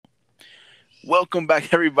Welcome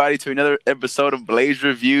back, everybody, to another episode of Blaze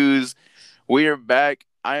Reviews. We are back.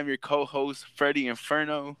 I am your co-host, Freddie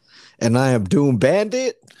Inferno, And I am Doom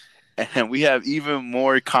Bandit. and we have even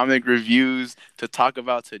more comic reviews to talk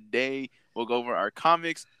about today. We'll go over our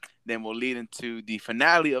comics, then we'll lead into the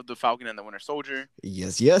finale of The Falcon and the Winter Soldier,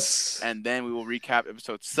 Yes, yes. and then we will recap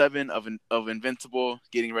episode 7 of Invincible,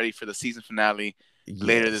 getting ready for the season finale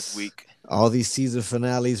later this Yes. week. All these season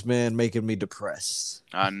finales, man, making me depressed.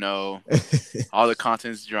 I know all the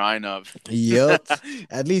content's drying up. Yep.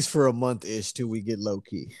 At least for a month ish till we get low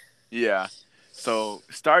key. Yeah. So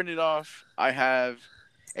starting it off, I have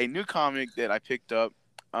a new comic that I picked up.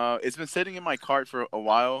 It's been sitting in my cart for a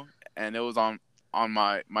while, and it was on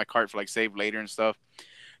my cart for like save later and stuff.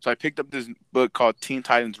 So I picked up this book called Teen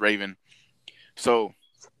Titans Raven. So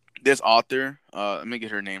this author, let me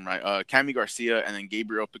get her name right. Cami Garcia, and then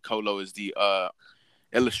Gabriel Piccolo is the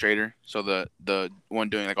illustrator. So the one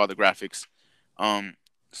doing like all the graphics. Um,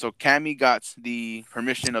 so Cami got the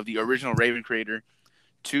permission of the original Raven creator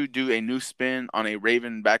to do a new spin on a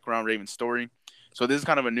Raven background, Raven story. So this is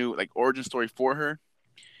kind of a new like origin story for her.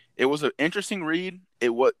 It was an interesting read.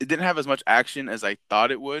 It didn't have as much action as I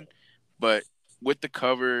thought it would, but with the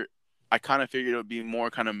cover, I kind of figured it would be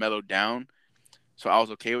more kind of mellowed down, so I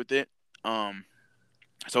was okay with it. Um,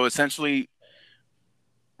 so essentially,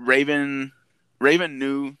 Raven Raven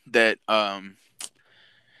knew that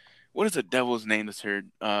what is the devil's name that's her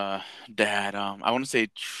dad? I want to say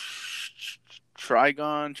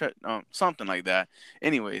Trigon, something like that.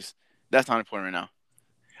 Anyways, that's not important right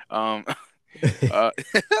now.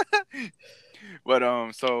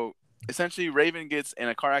 Uh, so essentially, Raven gets in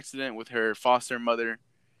a car accident with her foster mother,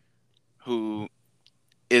 who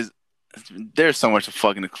is there's so much to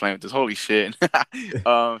fucking explain with this. Holy shit.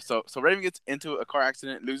 So Raven gets into a car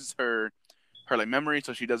accident, loses her like memory,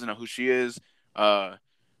 so she doesn't know who she is, uh,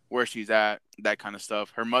 where she's at, that kind of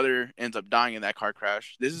stuff. Her mother ends up dying in that car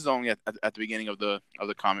crash. This is only at the beginning of the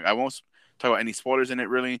comic. I won't talk about any spoilers in it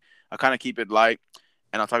really. I'll kind of keep it light,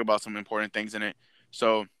 and I'll talk about some important things in it.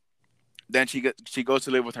 So then she goes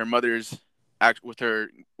to live with her mother's act with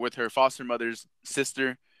her foster mother's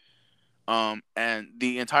sister, and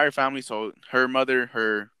the entire family. So her mother,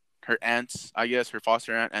 her aunts, I guess, her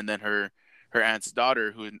foster aunt, and then her aunt's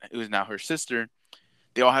daughter, who is now her sister.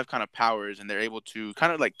 They all have kind of powers, and they're able to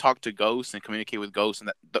kind of like talk to ghosts and communicate with ghosts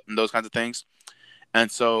and those kinds of things.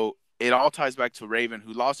 And so it all ties back to Raven,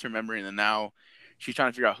 who lost her memory, and then now she's trying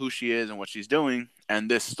to figure out who she is and what she's doing.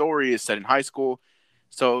 And this story is set in high school,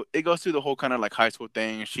 so it goes through the whole kind of like high school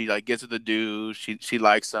thing. She like gets with the dude, she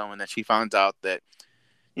likes him, and then she finds out that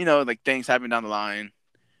like things happen down the line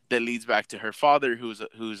that leads back to her father, who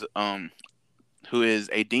is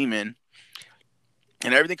a demon,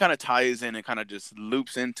 and everything kind of ties in and kind of just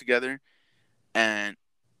loops in together, and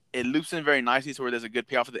it loops in very nicely to where there's a good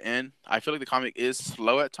payoff at the end. I feel like the comic is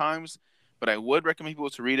slow at times, but I would recommend people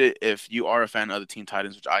to read it if you are a fan of the Teen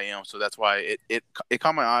Titans, which I am. So that's why it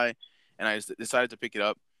caught my eye, and I decided to pick it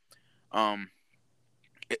up. Um,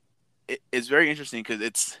 it's very interesting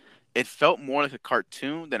because it felt more like a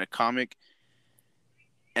cartoon than a comic,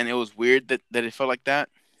 and it was weird that it felt like that,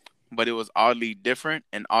 but it was oddly different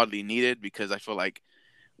and oddly needed because I feel like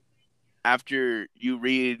after you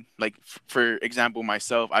read like for example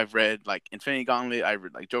myself, I've read like Infinity Gauntlet, I've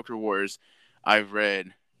read like Joker Wars, I've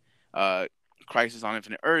read uh Crisis on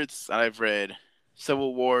Infinite Earths, I've read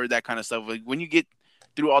Civil War, that kind of stuff. Like when you get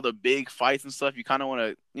through all the big fights and stuff, you kind of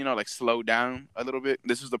want to like slow down a little bit.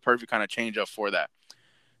 This was the perfect kind of change up for that.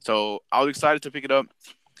 So I was excited to pick it up.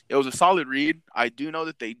 It was a solid read. I do know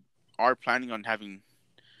that they are planning on having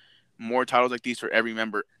more titles like these for every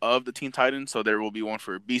member of the Teen Titans. So there will be one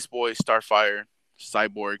for Beast Boy, Starfire,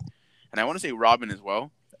 Cyborg, and I want to say Robin as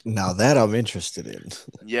well. Now that I'm interested in.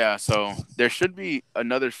 Yeah, so there should be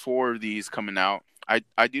another 4 of these coming out.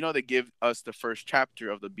 I do know they give us the first chapter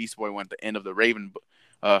of the Beast Boy one at the end of the Raven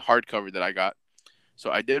hardcover that I got.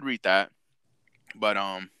 So I did read that, but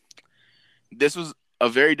this was a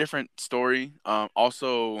very different story.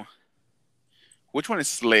 Also, which one is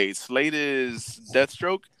Slade? Slade is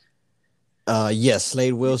Deathstroke. Yes,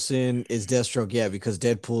 Slade Wilson is Deathstroke, yeah, because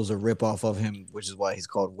Deadpool's a ripoff of him, which is why he's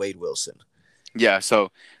called Wade Wilson. Yeah,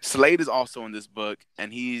 so Slade is also in this book,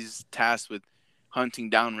 and he's tasked with hunting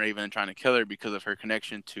down Raven and trying to kill her because of her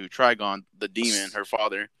connection to Trigon, the demon, her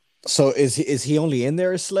father. So is he only in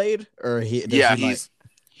there as Slade, or he does Yeah, he like?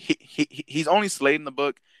 he's only Slade in the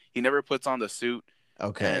book. He never puts on the suit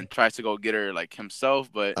Okay. and tries to go get her like himself,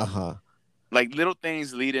 but Uh-huh. like little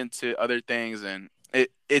things lead into other things, and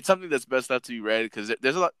it's something that's best left to be read because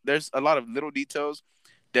there's a lot of little details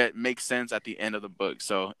that make sense at the end of the book.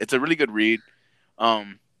 So it's a really good read.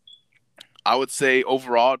 Um, I would say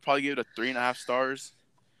overall, I'd probably give it a 3.5 stars.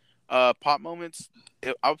 Pop moments,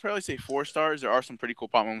 I would probably say 4 stars. There are some pretty cool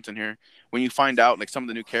pop moments in here. When you find out like some of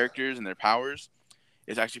the new characters and their powers,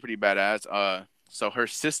 it's actually pretty badass. So her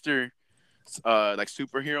sister, like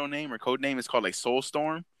superhero name or code name is called like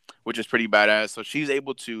Soulstorm, which is pretty badass. So she's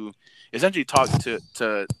able to essentially talk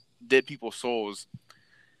to dead people's souls.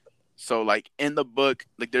 So like in the book,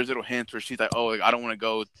 like there's little hints where she's like, oh, like I don't want to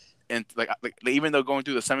go, and like even though going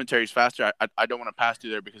through the cemetery is faster, I don't want to pass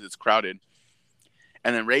through there because it's crowded.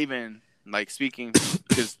 And then Raven, like speaking,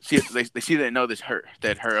 because she didn't know that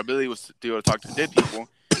her ability was to be able to talk to dead people.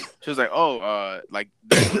 She was like, oh, like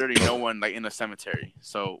there's literally no one like in the cemetery.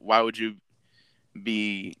 So why would you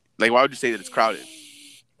be like? Why would you say that it's crowded?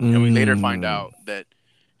 And we later find Mm. out that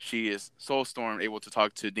she is Soulstorm, able to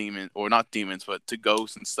talk to demons, or not demons, but to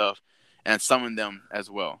ghosts and stuff, and summon them as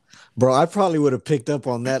well. Bro, I probably would have picked up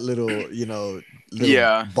on that little, little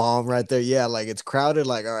Yeah, bomb right there. Yeah, like it's crowded.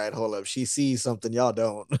 Like, all right, hold up. She sees something y'all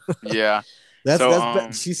don't. yeah. That's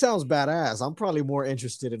So she sounds badass. I'm probably more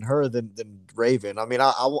interested in her than Raven. I mean,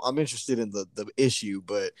 I'm interested in the issue,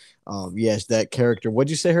 but yes, that character. What'd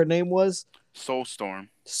you say her name was? Soulstorm.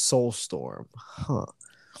 Soulstorm. Huh.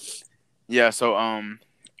 Yeah. So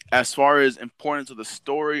as far as importance of the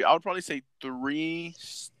story, I would probably say 3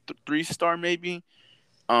 star maybe.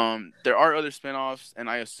 There are other spinoffs,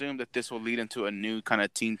 and I assume that this will lead into a new kind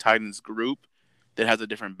of Teen Titans group that has a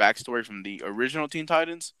different backstory from the original Teen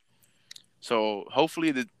Titans. So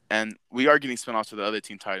hopefully, and we are getting spinoffs to the other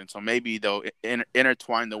Teen Titans, so maybe they'll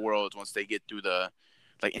intertwine the worlds once they get through the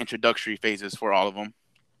like introductory phases for all of them.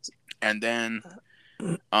 And then,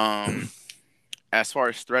 as far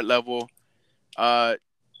as threat level, uh,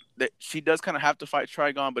 that she does kind of have to fight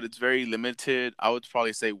Trigon, but it's very limited. I would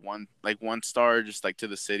probably say 1 star, just like to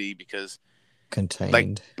the city, because like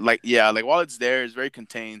Contained. yeah, like while it's there, it's very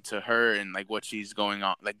contained to her and like what she's going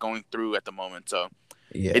through at the moment. So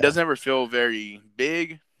it Yeah. doesn't ever feel very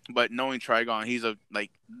big. But knowing Trigon, he's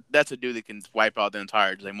that's a dude that can wipe out the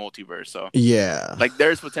entire like multiverse. So Yeah. like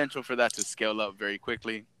there's potential for that to scale up very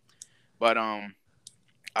quickly. But I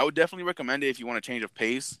would definitely recommend it if you want to change of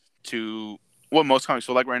pace to what most comics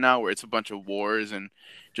feel like right now, where it's a bunch of wars and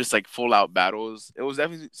just like full out battles. It was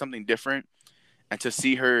definitely something different, and to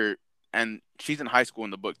see her, and she's in high school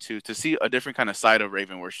in the book too, to see a different kind of side of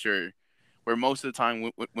Raven, where sure, where most of the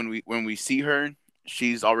time when we see her,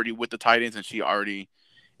 she's already with the Titans and she already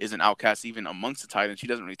is an outcast even amongst the Titans. She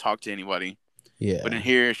doesn't really talk to anybody. But in Yeah.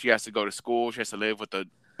 here, she has to go to school. She has to live with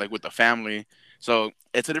the family. So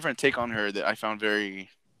it's a different take on her that I found very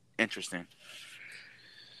interesting.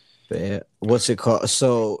 What's it called?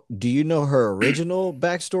 So, do you know her original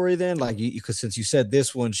backstory then? Like, because since you said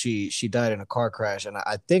this one, she died in a car crash, and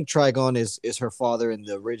I think Trigon is her father in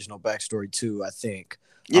the original backstory too. I think.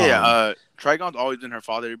 Yeah, Trigon's always been her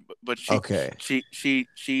father, but she Okay. she she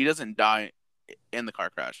she doesn't die in the car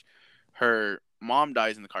crash. Her mom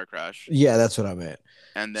dies in the car crash, Yeah, that's what I meant.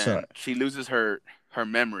 and So, then she loses her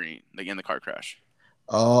memory like in the car crash.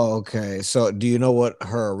 oh, okay. So, do you know what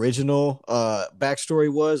her original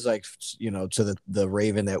backstory was? Like, to the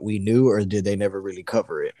Raven that we knew, or did they never really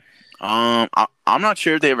cover it? I'm not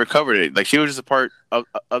sure if they ever covered it. Like she was just a part of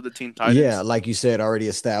the Teen Yeah, Titans. like you said, already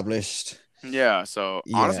established. Yeah, so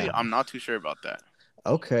honestly, Yeah. I'm not too sure about that.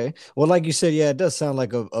 Okay. Well, like you said, yeah, it does sound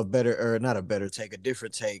like a better, or not a better take, a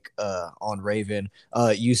different take on Raven.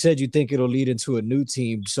 You said you think it'll lead into a new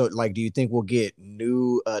team. So like, do you think we'll get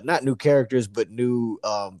new not new characters, but new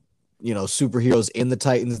superheroes in the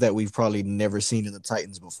Titans that we've probably never seen in the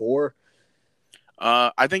Titans before?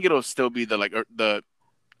 I think it'll still be the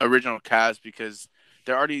original cast because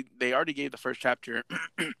they already gave the first chapter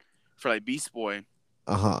for like Beast Boy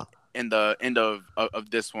Uh-huh. in the end of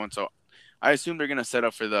this one. So I assume they're gonna set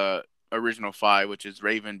up for the original five, which is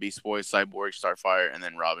Raven, Beast Boy, Cyborg, Starfire, and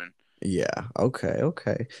then Robin. Yeah. Okay.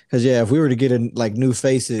 Okay. Because yeah, if we were to get in like new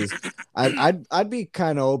faces, I'd be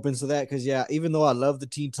kind of open to that. Because yeah, even though I love the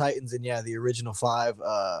Teen Titans and yeah, the original five,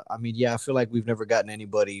 I mean, yeah, I feel like we've never gotten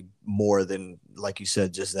anybody more than like you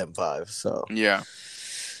said, just them five. So Yeah,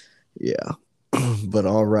 yeah. But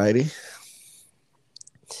alrighty.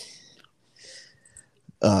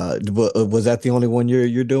 Was that the only one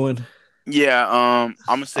you're doing? yeah. I'm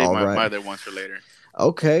gonna save All my right. other ones for later.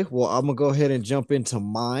 Okay, well, I'm gonna go ahead and jump into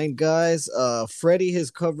mine, guys. Freddie has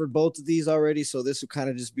covered both of these already, so this will kind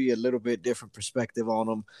of just be a little bit different perspective on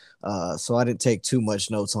them. So I didn't take too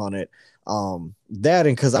much notes on it. That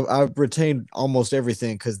and because I've retained almost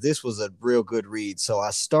everything because this was a real good read. So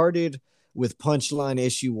I started with Punchline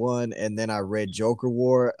issue 1, and then I read Joker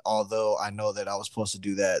War, although I know that I was supposed to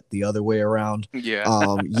do that the other way around.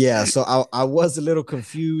 Yeah. Yeah, so I was a little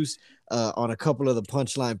confused on a couple of the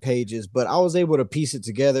Punchline pages, but I was able to piece it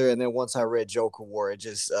together. And then once I read Joker War, it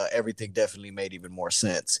just everything definitely made even more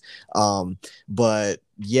sense. But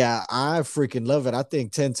yeah, I freaking love it. I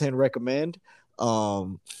think 10/10 recommend.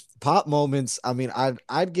 Pop moments. I mean,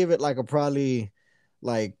 I'd give it like a probably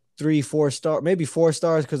like 3-4 star, maybe 4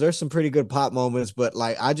 stars, because there's some pretty good pop moments. But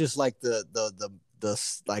like, I just like the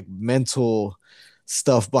like mental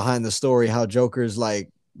stuff behind the story. How Joker's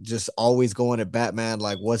like just always going at Batman.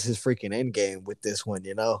 Like, what's his freaking end game with this one?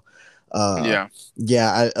 You know? Uh, Yeah.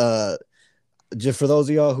 yeah. Just for those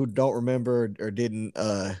of y'all who don't remember or didn't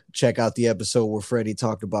check out the episode where Freddie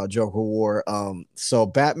talked about Joker War, so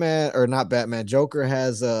Batman, or not Batman, Joker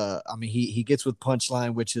has I mean, he gets with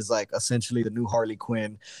Punchline, which is like essentially the new Harley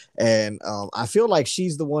Quinn, and I feel like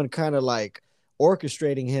she's the one kind of like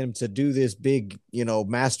orchestrating him to do this big, you know,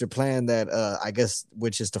 master plan that I guess,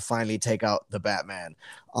 which is to finally take out the Batman.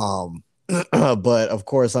 But of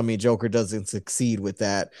course, I mean, Joker doesn't succeed with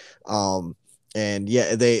that. And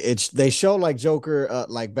yeah, they show like Joker,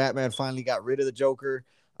 like Batman finally got rid of the Joker.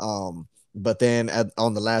 But then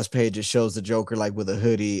on the last page, it shows the Joker like with a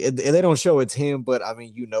hoodie. They don't show it's him, but I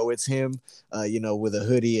mean, you know, it's him. You know, with a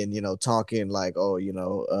hoodie and, you know, talking like, oh, you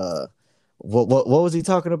know, what was he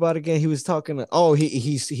talking about again? He was talking. Oh,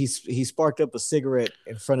 he sparked up a cigarette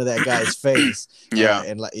in front of that guy's face. Yeah.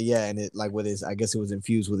 And like, yeah, and it like with his, I guess it was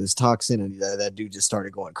infused with his toxin, and that dude just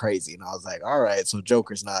started going crazy. And I was like, all right, so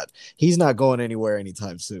Joker's he's not going anywhere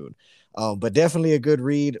anytime soon. But definitely a good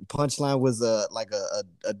read. Punchline was like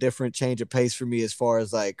a different change of pace for me as far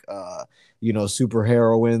as like you know, super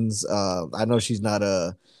heroines. I know she's not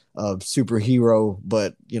a superhero,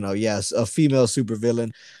 but you know, yes, a female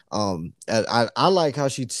supervillain. I like how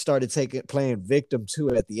she started playing victim too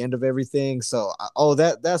at the end of everything. So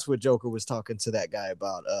that's what Joker was talking to that guy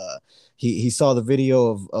about. He saw the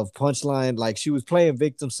video of Punchline, like she was playing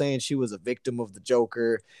victim, saying she was a victim of the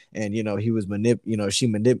Joker, and you know, he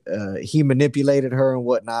manipulated her and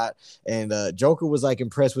whatnot. And Joker was like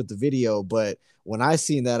impressed with the video, but when I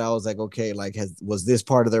seen that, I was like, okay, like was this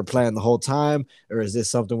part of their plan the whole time, or is this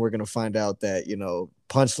something we're gonna find out that, you know,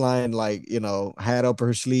 Punchline like, you know, had up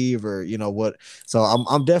her sleeve, or you know what? So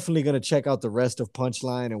I'm definitely gonna check out the rest of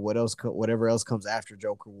Punchline and whatever else comes after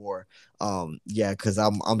Joker War. Yeah, because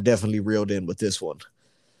I'm definitely reeled in with this one.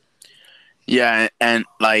 Yeah, and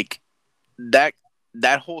like that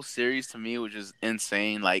that whole series to me was just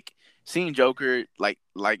insane. Like seeing Joker like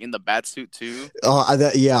in the bat suit too.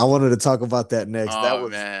 Yeah, I wanted to talk about that next. That Oh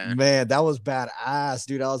was, man. man, that was badass,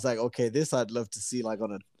 dude. I was like, okay, this I'd love to see like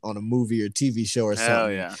on a movie or TV show or Hell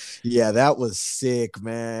something. yeah. Yeah, that was sick,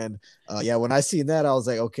 man. Yeah, when I seen that, I was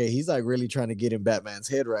like, okay, he's like really trying to get in Batman's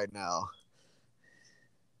head right now.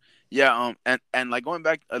 Yeah, and like going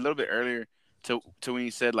back a little bit earlier to when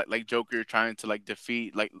you said like Joker trying to like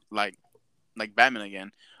defeat like Batman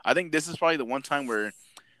again. I think this is probably the one time where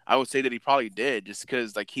I would say that he probably did, just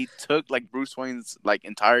because like he took like Bruce Wayne's like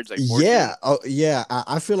entire like fortune. Yeah, oh yeah,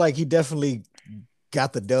 I feel like he definitely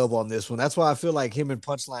got the dub on this one. That's why I feel like him and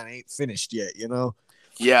Punchline ain't finished yet. You know?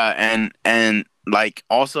 Yeah, and like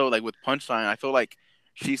also like with Punchline, I feel like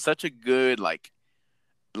she's such a good like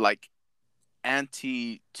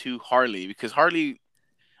anti to Harley, because Harley,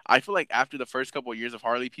 I feel like after the first couple of years of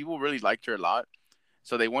Harley, people really liked her a lot.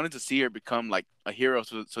 So they wanted to see her become like a hero,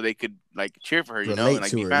 so they could like cheer for her, you know, and Relate like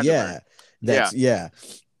to be her. fans of her. Yeah, Yeah, that's yeah.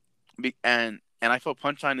 and I feel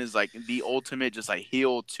Punchline is like the ultimate just like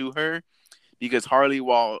heel to her, because Harley,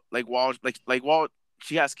 while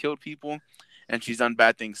she has killed people and she's done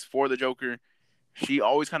bad things for the Joker, she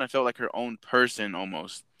always kind of felt like her own person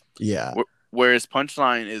almost. Yeah. Whereas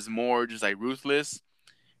Punchline is more just like ruthless,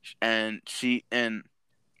 and she's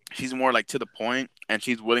more like to the point, and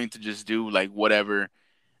she's willing to just do like whatever,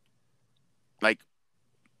 like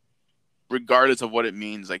regardless of what it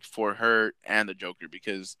means, like for her and the Joker,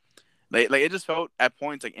 because like it just felt at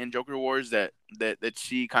points like in Joker Wars that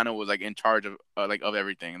she kind of was like in charge of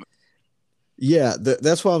everything. Yeah,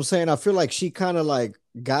 that's what I'm saying. I feel like she kind of like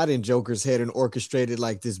got in Joker's head and orchestrated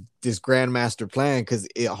like this grandmaster plan, because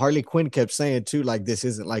Harley Quinn kept saying too like this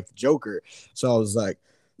isn't like the Joker. So I was like,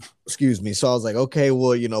 excuse me. So I was like, okay,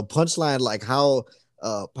 well, you know, Punchline, like how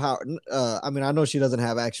power. I mean, I know she doesn't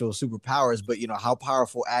have actual superpowers, but you know, how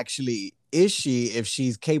powerful actually is she if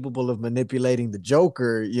she's capable of manipulating the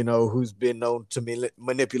Joker? You know, who's been known to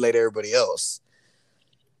manipulate everybody else.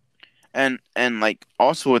 And like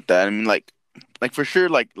also with that, I mean like for sure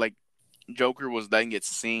like Joker was letting it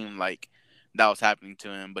seem like that was happening to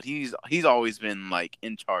him, but he's always been like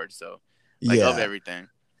in charge. So like of Yeah. everything.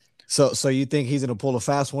 So you think he's gonna pull a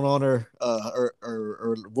fast one on her,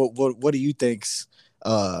 or what do you think's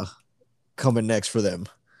uh coming next for them?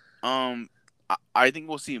 I think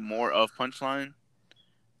we'll see more of Punchline,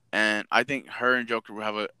 and I think her and Joker will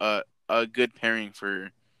have a good pairing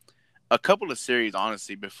for a couple of series,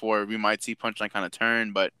 honestly, before we might see Punchline kind of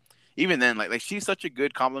turn. But even then, like she's such a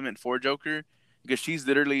good compliment for Joker because she's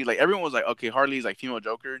literally like everyone was like, okay, Harley's like female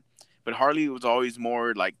Joker, but Harley was always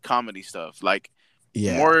more like comedy stuff, like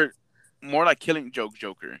Yeah. more more like Killing Joke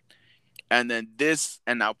Joker. And then this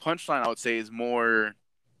and now Punchline, I would say, is more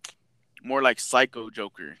like Psycho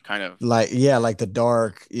Joker kind of. Like yeah, like the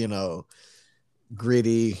dark,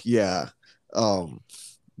 gritty, yeah. Um,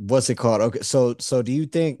 what's it called? Okay, so do you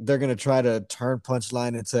think they're gonna try to turn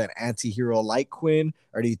Punchline into an anti-hero like Quinn,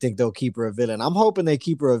 or do you think they'll keep her a villain? I'm hoping they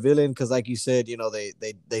keep her a villain because, like you said,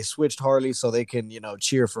 they switched Harley so they can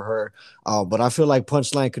cheer for her. But I feel like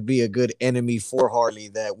Punchline could be a good enemy for Harley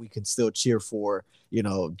that we can still cheer for,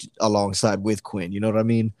 alongside with Quinn. You know what I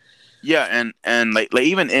mean? Yeah, and like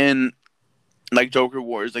even in like Joker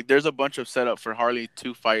Wars, like there's a bunch of setup for Harley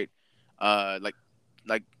to fight, like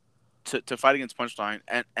like to fight against Punchline,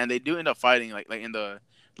 and they do end up fighting like in the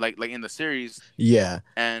like in the series, Yeah,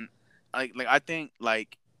 and like I think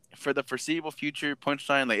like for the foreseeable future,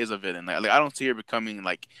 Punchline like is a villain. Like I don't see her becoming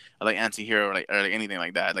like anti-hero or like anything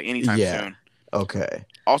like that like anytime yeah. soon. Okay.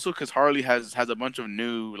 Also, because Harley has a bunch of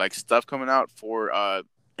new like stuff coming out for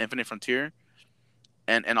Infinite Frontier,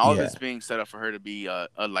 and all of Yeah. it's being set up for her to be a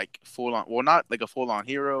like full on, well, not like a full on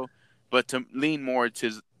hero, but to lean more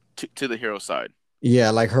to the hero side.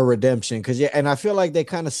 Yeah, like her redemption. Cause yeah, and I feel like they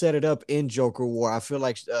kind of set it up in Joker War. I feel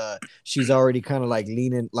like she's already kind of like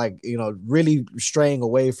leaning, like, really straying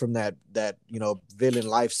away from that villain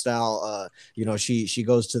lifestyle. She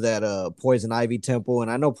goes to that Poison Ivy temple.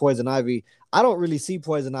 And I know Poison Ivy, I don't really see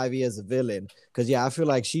Poison Ivy as a villain. Cause yeah, I feel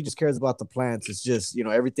like she just cares about the plants. It's just,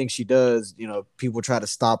 everything she does, people try to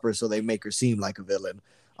stop her, so they make her seem like a villain.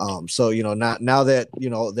 So now that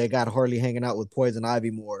they got Harley hanging out with Poison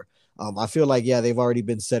Ivy more, I feel like yeah, they've already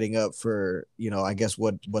been setting up for I guess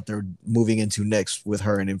what they're moving into next with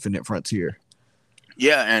her in Infinite Frontier.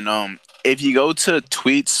 Yeah, and if you go to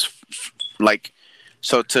tweets, like,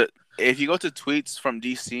 so to if you go to tweets from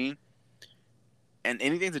DC and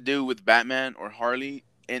anything to do with Batman or Harley,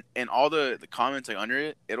 and all the comments like under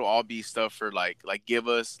it, it'll all be stuff for like give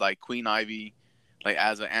us like Queen Ivy, like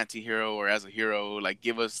as an anti-hero or as a hero, like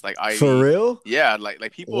give us like For Ivy. real? Yeah,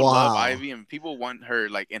 like people love Wow. Ivy and people want her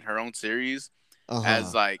like in her own series Uh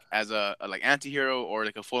as huh. a like anti-hero or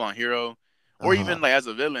like a full-on hero Uh or huh. even like as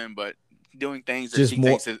a villain, but doing things that Just she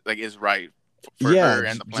more. thinks is right for Yeah. her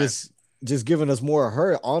and the plants. Just giving us more of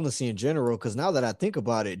her honesty in general. Because now that I think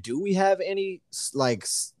about it, do we have any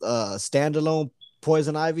standalone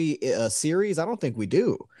Poison Ivy series? I don't think we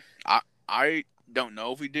do. I don't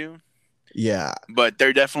know if we do, Yeah. but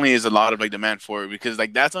there definitely is a lot of like demand for it because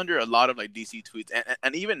like that's under a lot of like DC tweets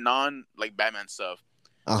and even non like Batman stuff.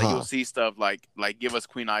 Uh Like you'll huh. see stuff like give us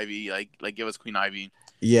Queen Ivy, like give us Queen Ivy, and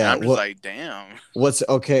Yeah. I'm just What? like, damn. What's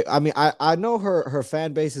okay? I mean, I know her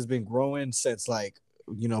fan base has been growing since like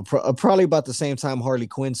probably about the same time Harley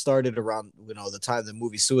Quinn started, around the time the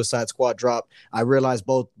movie Suicide Squad dropped. I realized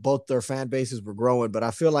both their fan bases were growing, but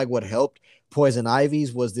I feel like what helped Poison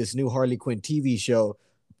Ivy's was this new Harley Quinn TV show.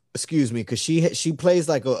 Excuse me, because she plays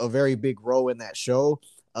like a very big role in that show.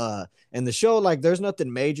 And the show, like, there's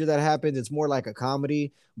nothing major that happens. It's more like a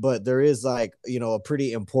comedy, but there is like a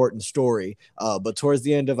pretty important story. But towards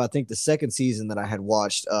the end of, I think, the second season that I had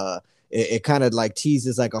watched, it kind of like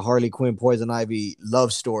teases like a Harley Quinn Poison Ivy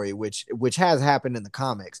love story, which has happened in the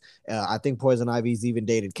comics. I think Poison Ivy's even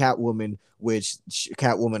dated Catwoman, which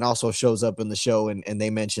Catwoman also shows up in the show, and they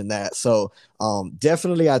mention that. So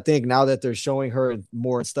definitely, I think now that they're showing her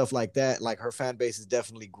more and stuff like that, like her fan base is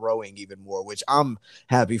definitely growing even more, which I'm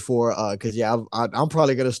happy for. Because yeah, I'm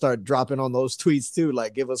probably gonna start dropping on those tweets too,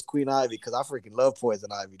 like give us Queen Ivy, because I freaking love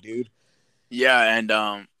Poison Ivy, dude. Yeah,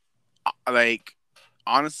 and like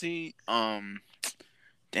honestly,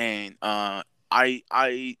 dang,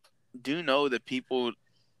 I do know that people,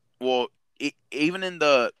 well, even in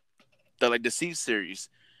the like Deceased series,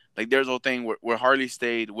 like there's a whole thing where Harley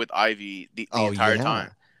stayed with Ivy the Oh entire yeah,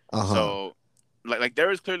 time. uh-huh, So like there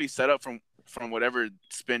was clearly set up from whatever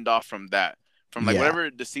spinned off from that. From like yeah, whatever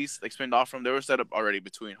Deceased like spinned off from, they were set up already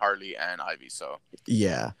between Harley and Ivy. So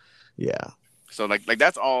yeah, yeah. like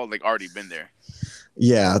that's all like already been there.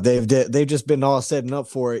 Yeah, they've just been all setting up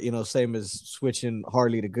for it, same as switching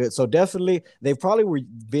Harley to good. So definitely they've probably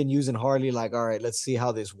been using Harley like, all right, let's see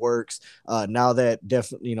how this works. Now that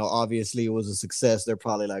definitely, obviously it was a success, they're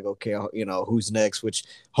probably like, okay, who's next, which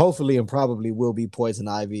hopefully and probably will be Poison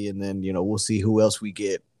Ivy, and then, we'll see who else we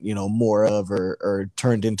get, more of or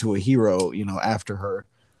turned into a hero, after her.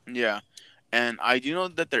 Yeah, and I do know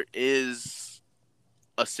that there is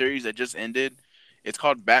a series that just ended. It's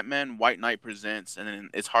called Batman White Knight Presents, and then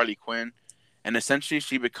it's Harley Quinn, and essentially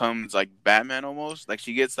she becomes like Batman almost. Like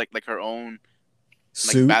she gets like her own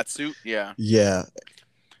like Suit. bat suit. Yeah, Yeah.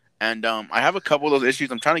 and I have a couple of those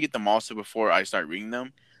issues. I'm trying to get them also before I start reading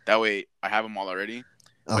them. That way I have them all already.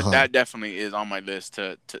 But Uh-huh. that definitely is on my list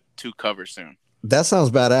to cover soon. That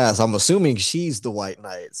sounds badass. I'm assuming she's the White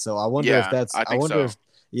Knight. So I wonder if Yeah, that's I I think wonder so. if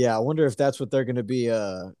yeah, I wonder if that's what they're gonna be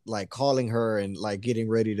like calling her and like getting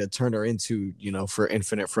ready to turn her into, for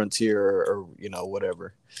Infinite Frontier or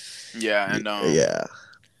whatever. Yeah, and Yeah.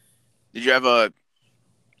 did you have a?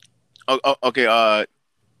 Oh, okay.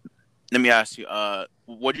 Let me ask you.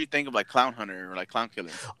 What do you think of like Clown Hunter or like Clown Killer?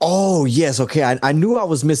 Oh yes, okay. I knew I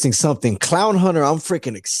was missing something. Clown Hunter, I'm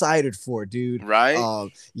freaking excited for, dude. Right?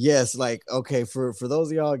 Yes, like okay, for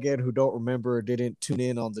those of y'all again who don't remember or didn't tune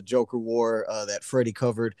in on the Joker War that Freddie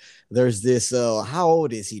covered, there's this how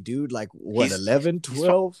old is he, dude? Like what, He's 11, he's pro-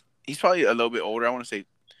 12? he's probably a little bit older. I want to say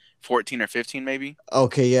 14 or 15, maybe.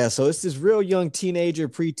 Okay, yeah. So it's this real young teenager,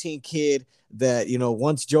 preteen kid that,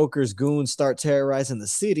 once Joker's goons start terrorizing the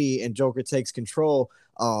city and Joker takes control,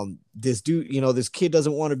 this dude, this kid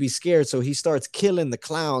doesn't want to be scared, so he starts killing the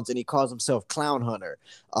clowns and he calls himself Clown Hunter.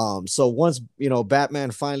 So once,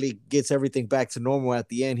 Batman finally gets everything back to normal at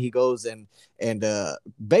the end, he goes and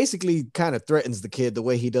basically kind of threatens the kid the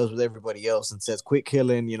way he does with everybody else and says, "Quit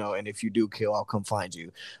killing, and if you do kill, I'll come find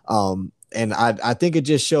you." And I think it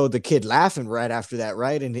just showed the kid laughing right after that,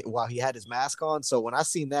 right? And while he had his mask on. So when I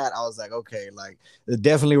seen that, I was like, okay, like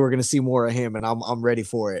definitely we're gonna see more of him, and I'm ready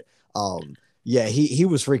for it. Yeah, he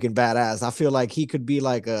was freaking badass. I feel like he could be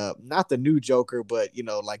like not the new Joker, but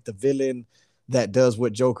like the villain that does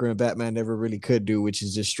what Joker and Batman never really could do, which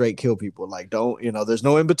is just straight kill people. Like, don't, there's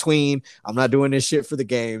no in between. I'm not doing this shit for the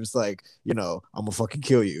games. Like, I'm gonna fucking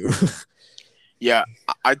kill you. Yeah,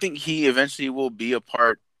 I think he eventually will be a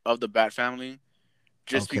part of the Bat family,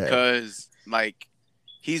 just Okay. because like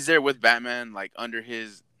he's there with Batman, like under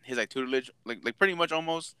his like tutelage, like pretty much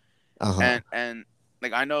almost. Uh-huh. And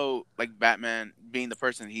like I know like Batman being the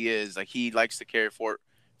person he is, like he likes to care for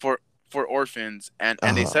for orphans, and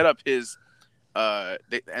they Uh-huh. set up his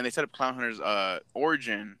they set up Clown Hunter's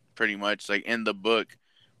origin pretty much like in the book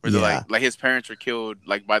where they're Yeah. like his parents were killed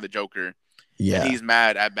like by the Joker, and Yeah. he's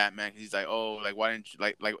mad at Batman. He's like, oh, like why didn't you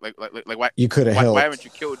You could have why haven't helped.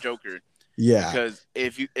 you killed Joker? Yeah. Because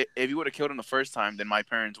if you would have killed him the first time, then my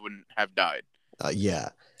parents wouldn't have died. Yeah.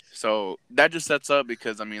 So that just sets up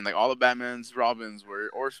because I mean, like all of Batman's Robins were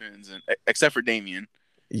orphans, and except for Damien.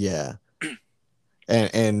 Yeah.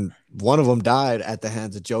 And one of them died at the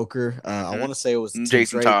hands of Joker. I want to say it was Mm-hmm. Tim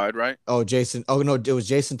Jason Drake. Todd, right? Oh, Jason. Oh no, it was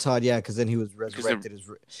Jason Todd. Yeah, because then he was Because resurrected as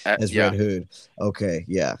Red yeah, Hood. Okay.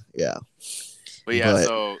 Yeah. Yeah. but yeah, But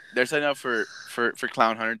so they're setting up for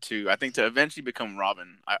Clown Hunter to I think to eventually become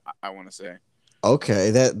Robin. I want to say. okay,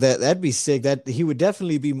 that'd be sick. That he would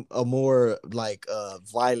definitely be a more like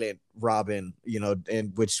violent Robin,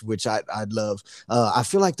 and which I'd love. I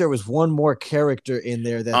feel like there was one more character in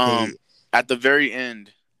there that Um, they at the very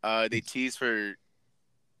end, they tease for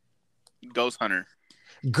Ghost Hunter.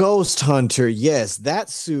 Ghost Hunter. Yes, that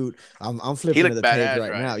suit. I'm He flipping to looked the page badass,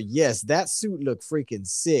 right right? now. Yes, that suit looked freaking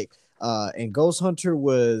sick. And Ghost Hunter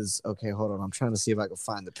was okay. Hold on, I'm trying to see if I can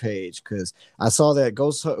find the page because I saw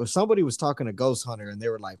that somebody was talking to Ghost Hunter and they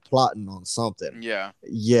were like plotting on something. Yeah,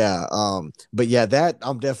 Yeah. But yeah, that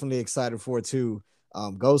I'm definitely excited for too.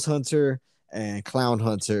 Ghost Hunter and Clown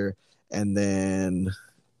Hunter, and then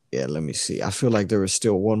yeah, let me see. I feel like there was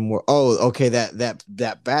still one more. Oh, okay.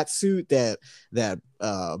 That bat suit that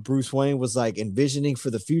Bruce Wayne was like envisioning for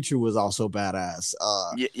the future was also badass.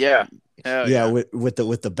 yeah, hell Yeah, yeah. with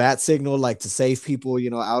the bat signal, like to save people,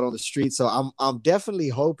 out on the street. So I'm definitely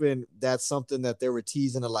hoping that's something that they were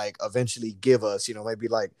teasing to like eventually give us. Maybe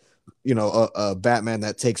like a Batman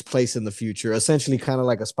that takes place in the future, essentially kind of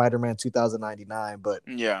like a Spider-Man 2099, but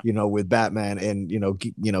Yeah. with Batman, and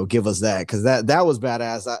give us that because that was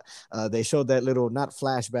badass. They showed that little not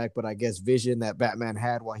flashback, but I guess vision that Batman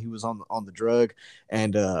had while he was on the drug,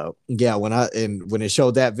 and yeah, when it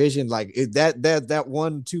showed that vision, like that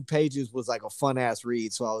 1-2 pages was like a fun ass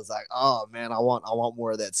read. So I was like, oh man, I want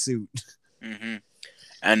more of that suit. hmm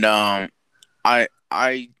And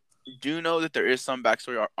I do know that there is some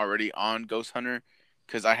backstory already on Ghost Hunter.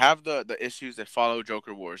 because I have the issues that follow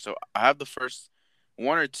Joker War. So I have the first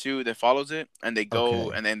one or two that follows it, and they go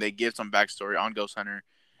Okay. and then they give some backstory on Ghost Hunter,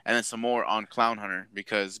 and then some more on Clown Hunter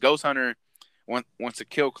because Ghost Hunter wants to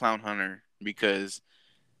kill Clown Hunter because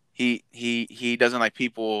he doesn't like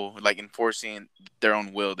people like enforcing their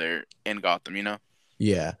own will there in Gotham, you know.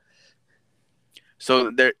 Yeah.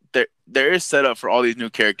 So there is setup for all these new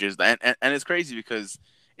characters, and it's crazy because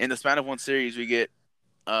in the span of one series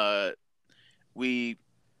uh we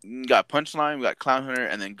got Punchline, we got Clown Hunter,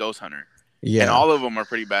 and then Ghost Hunter, and Yeah. all of them are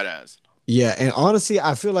pretty badass. Yeah, and honestly,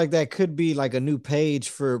 I feel like that could be like a new page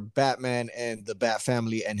for Batman and the Bat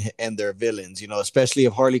family and their villains, especially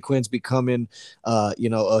if Harley Quinn's becoming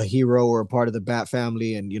a hero or a part of the Bat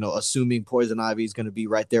family and assuming Poison Ivy is going to be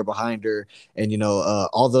right there behind her and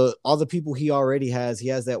all the people he already has. He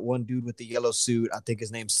has that one dude with the yellow suit. I think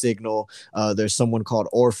his name's Signal. There's someone called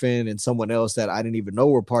Orphan and someone else that I didn't even know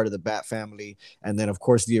were part of the Bat family. And then of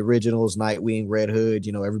course the originals, Nightwing, Red Hood,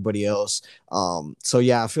 everybody else. So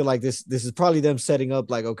yeah, I feel like this is probably them setting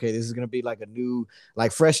up like, okay, this is gonna be like a new,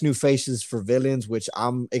 like fresh new faces for villains, which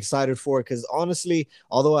I'm excited for because honestly,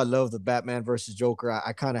 although I love the Batman versus Joker,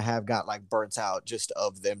 I kind of have got like burnt out just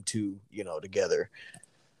of them two, together.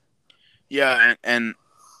 Yeah, and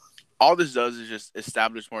all this does is just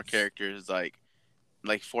establish more characters like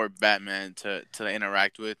for Batman to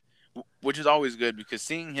interact with, which is always good because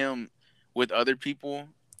seeing him with other people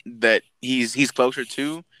that he's closer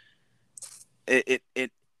to,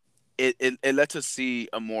 it lets us see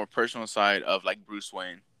a more personal side of like Bruce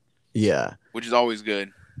Wayne, Yeah, which is always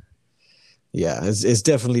good. yeah, it's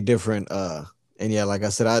definitely different. And yeah, like I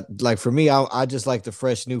said, I like for me, I just like the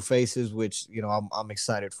fresh new faces, which I'm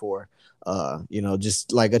excited for.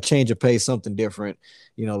 Just like a change of pace, something different.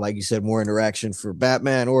 Like you said, more interaction for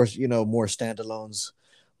Batman, or more standalones.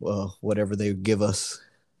 Well, whatever they give us.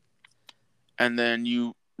 And then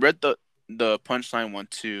you read the Punchline one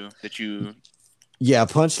too that you. Yeah,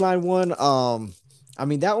 Punchline one. I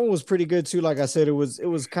mean that one was pretty good too. Like I said, it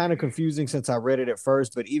was kind of confusing since I read it at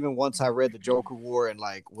first, but even once I read the Joker War and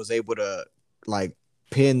like was able to like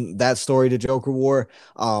pin that story to Joker War,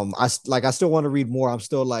 I still want to read more. I'm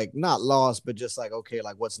still like not lost, but just like okay,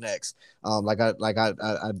 like what's next?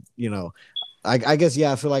 I guess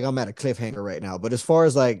yeah, I feel like I'm at a cliffhanger right now. But as far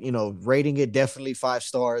as like rating it, definitely 5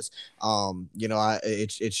 stars.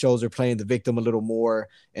 It shows her playing the victim a little more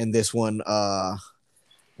in this one.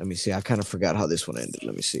 Let me see. I kind of forgot how this one ended.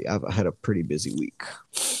 Let me see. I had a pretty busy week.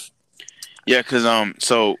 Yeah, because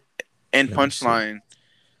so in Let me see. Punchline,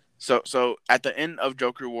 so at the end of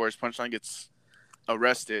Joker Wars, Punchline gets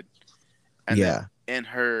arrested, and then Yeah, in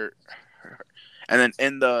and then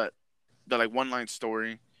in the like one line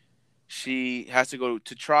story, she has to go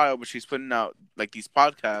to trial, but she's putting out like these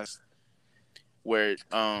podcasts where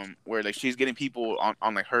like she's getting people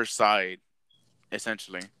on like her side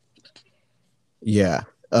essentially. yeah.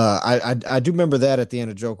 I do remember that at the end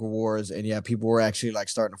of Joker Wars, and yeah, people were actually like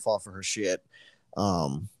starting to fall for her shit.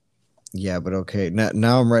 Um, Yeah, but okay.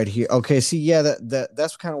 Now I'm right here. Okay, see, yeah,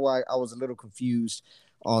 that's kind of why I was a little confused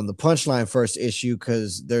on the Punchline first issue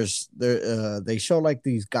because they show like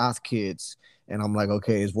these goth kids, and I'm like,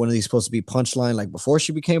 okay, is one of these supposed to be Punchline like before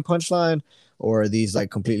she became Punchline, or are these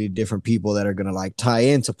like completely different people that are gonna like tie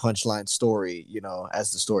into Punchline story,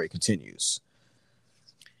 as the story continues?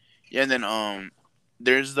 Yeah, and then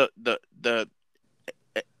there's the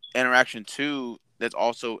interaction too that's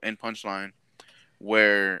also in Punchline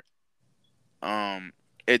where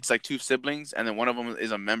it's like two siblings and then one of them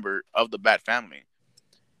is a member of the Bat family,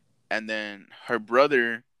 and then her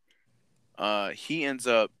brother he ends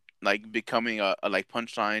up like becoming a like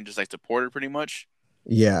Punchline just like supporter pretty much.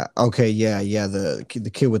 Yeah. Okay. Yeah. Yeah. The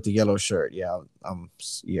kid with the yellow shirt. Yeah.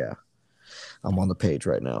 Yeah. I'm on the page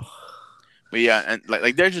right now. But yeah, and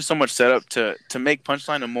like there's just so much setup to make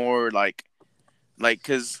Punchline a more like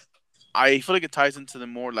because I feel like it ties into the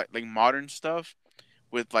more like modern stuff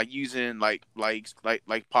with like using like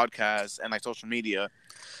podcasts and like social media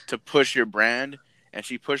to push your brand, and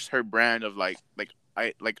she pushed her brand of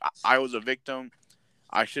I was a victim.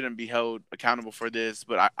 I shouldn't be held accountable for this,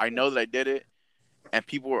 but I know that I did it, and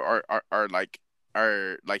people are like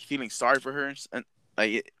feeling sorry for her, and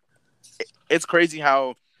like it's crazy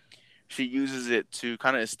how she uses it to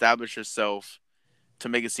kind of establish herself to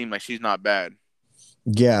make it seem like she's not bad.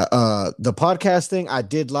 Yeah, the podcast thing I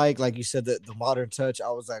did like you said, the modern touch. I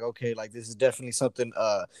was like, okay, like this is definitely something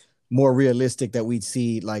more realistic that we'd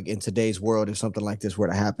see like in today's world if something like this were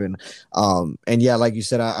to happen. And yeah, like you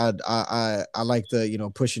said, I like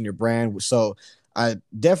the pushing your brand. So I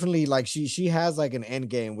definitely like she has like an end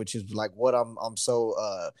game, which is like what I'm so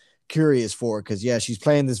curious for, because yeah, she's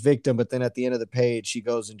playing this victim, but then at the end of the page, she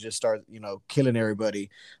goes and just starts, killing everybody.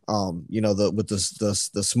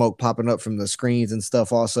 The smoke popping up from the screens and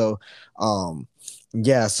stuff. Also,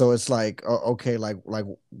 yeah. So it's like, okay, like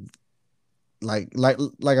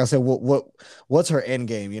I said, what's her end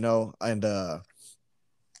game, And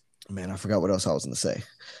man, I forgot what else I was gonna say.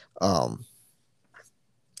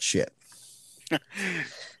 Shit.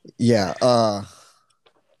 Yeah.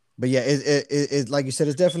 But yeah, it like you said,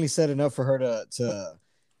 it's definitely setting up for her to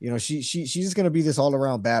she's just gonna be this all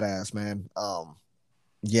around badass, man.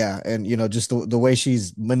 Yeah, and just the way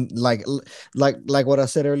she's like what I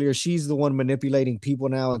said earlier, she's the one manipulating people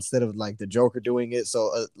now instead of like the Joker doing it.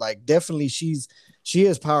 So like definitely she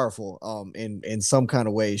is powerful in some kind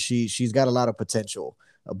of way. She's got a lot of potential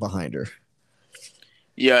behind her.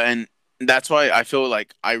 Yeah, and that's why I feel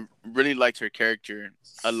like I really liked her character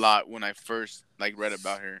a lot when I first like read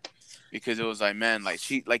about her, because it was like, man, like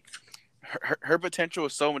she like her potential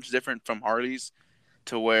was so much different from Harley's,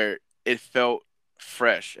 to where it felt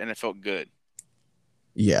fresh and it felt good.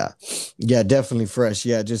 Yeah, definitely fresh.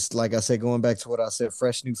 Yeah, just like I said, going back to what I said,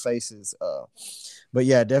 fresh new faces. But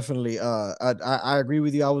yeah, definitely. I agree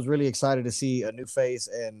with you. I was really excited to see a new face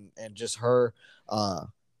and just her.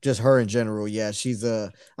 Just her in general. Yeah, she's I'm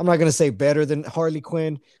not gonna say better than Harley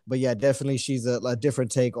Quinn, but yeah, definitely she's a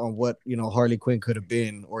different take on what Harley Quinn could have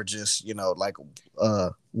been, or just like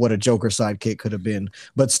what a Joker sidekick could have been,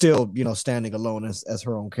 but still standing alone as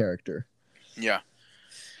her own character. Yeah.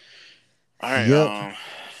 All right. Yep.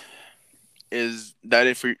 Is that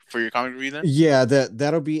it for your comic review then? Yeah,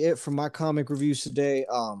 that'll be it for my comic reviews today.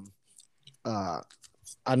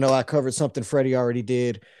 I know I covered something Freddie already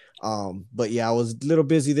did. But yeah, I was a little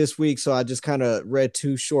busy this week, so I just kind of read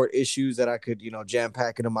 2 short issues that I could, jam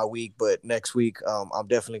pack into my week. But next week, I'm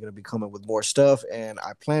definitely going to be coming with more stuff, and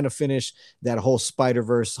I plan to finish that whole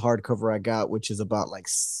Spider-Verse hardcover I got, which is about like,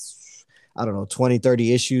 I don't know, 20,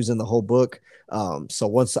 30 issues in the whole book. So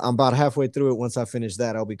once I'm about halfway through it, once I finish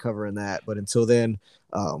that, I'll be covering that. But until then,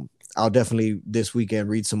 I'll definitely this weekend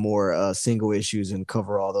read some more single issues and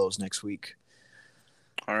cover all those next week.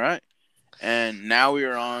 All right. And now we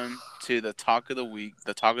are on to the talk of the week,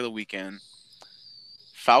 the talk of the weekend.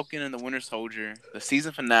 Falcon and the Winter Soldier, the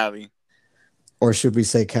season finale. Or should we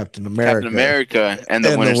say Captain America? Captain America and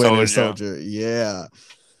the Winter Soldier. Yeah.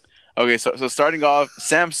 Okay, so starting off,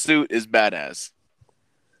 Sam's suit is badass.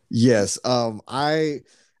 Yes.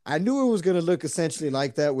 I knew it was going to look essentially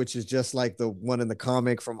like that, which is just like the one in the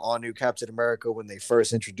comic from All New Captain America when they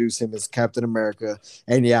first introduced him as Captain America.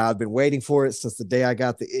 And yeah, I've been waiting for it since the day I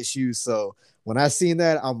got the issue. So when I seen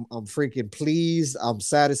that, I'm freaking pleased. I'm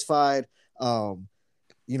satisfied. I'm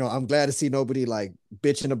glad to see nobody like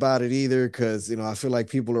bitching about it either, because I feel like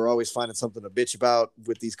people are always finding something to bitch about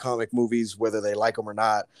with these comic movies, whether they like them or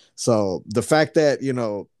not. So the fact that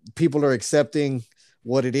people are accepting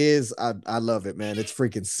what it is, I love it, man. It's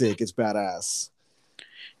freaking sick. It's badass.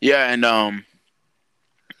 Yeah, and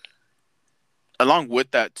along with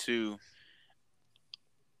that too,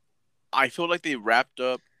 I feel like they wrapped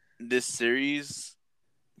up this series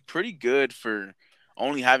pretty good for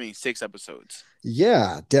only having 6 episodes.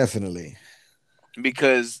 Yeah, definitely.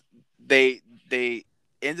 Because they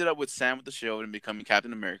ended up with Sam with the Shield and becoming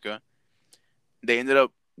Captain America. They ended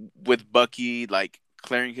up with Bucky like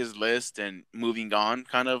clearing his list and moving on,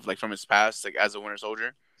 kind of like from his past, like as a Winter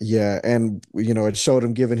Soldier. Yeah, and it showed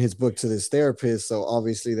him giving his book to this therapist, so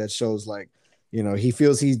obviously that shows like he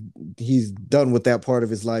feels he's done with that part of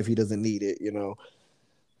his life. He doesn't need it.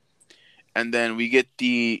 And then we get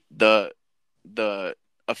the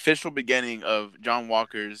official beginning of John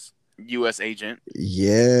Walker's U.S. agent.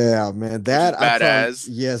 Yeah, man, that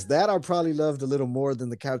badass. That I probably loved a little more than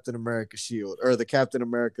the Captain America shield or the Captain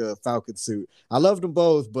America Falcon suit. I loved them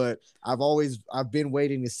both, but I've been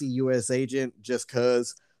waiting to see U.S. agent just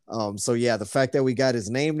cause. So yeah, the fact that we got his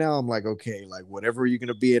name now, I'm like, okay, like whatever you're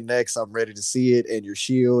gonna be in next, I'm ready to see it, and your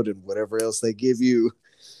shield and whatever else they give you.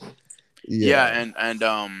 Yeah,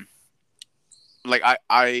 and like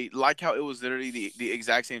I like how it was literally the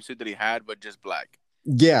exact same suit that he had, but just black.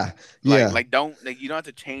 Yeah, like don't like you don't have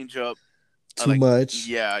to change up too much.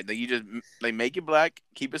 Yeah, like you just like make it black,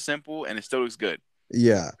 keep it simple, and it still looks good.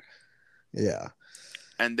 Yeah.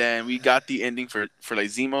 And then we got the ending for like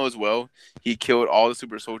Zemo as well. He killed all the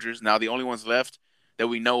super soldiers. Now the only ones left that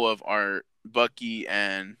we know of are Bucky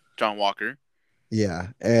and John Walker. Yeah,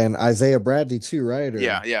 and Isaiah Bradley too, right? Or...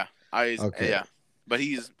 Yeah. Okay. Yeah, but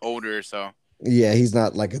he's older, so yeah, he's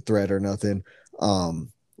not like a threat or nothing.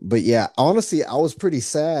 But yeah, honestly, I was pretty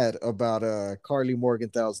sad about Carly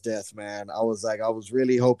Morgenthal's death, man. I was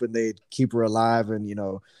really hoping they'd keep her alive and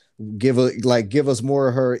give us more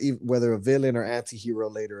of her, whether a villain or anti-hero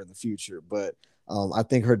later in the future. But I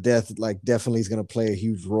think her death like definitely is going to play a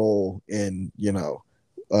huge role in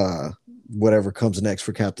uh whatever comes next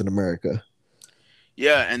for Captain America.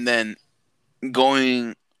 Yeah, and then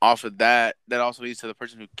going off of that, that also leads to the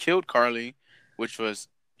person who killed Carly, which was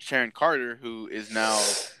Sharon Carter, who is now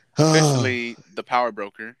officially the power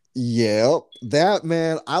broker. Yep, that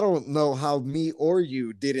man, I don't know how me or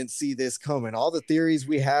you didn't see this coming. All the theories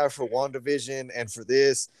we have for WandaVision and for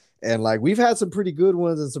this, and like we've had some pretty good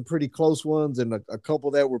ones and some pretty close ones, and a couple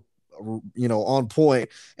that were, on point.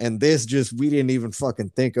 And this just we didn't even fucking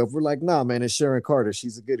think of. We're like, nah, man, it's Sharon Carter.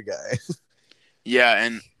 She's a good guy. Yeah,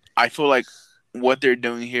 and I feel like what they're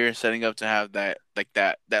doing here is setting up to have that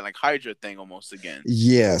like Hydra thing almost again.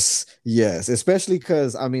 Yes, yes, especially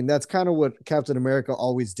because I mean that's kind of what Captain America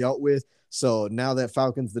always dealt with. So now that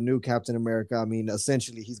Falcon's the new Captain America, I mean,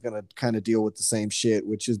 essentially he's gonna kind of deal with the same shit,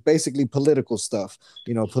 which is basically political stuff,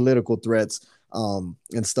 political threats,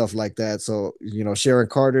 and stuff like that. So Sharon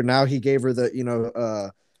Carter, now he gave her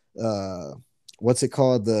the, what's it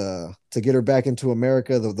called, the to get her back into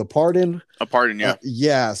America, the pardon. A pardon, yeah.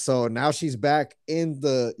 Yeah, so now she's back in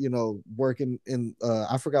the, working in,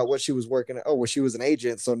 I forgot what she was working at. Oh, well, she was an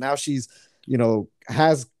agent. So now she's,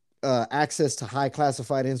 has access to high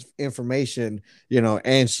classified information,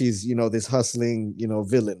 and she's, this hustling,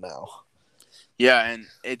 villain now. Yeah, and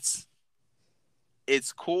it's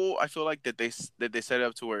cool. I feel like that they set it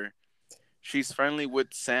up to where she's friendly with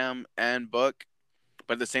Sam and Buck,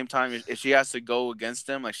 but at the same time, if she has to go against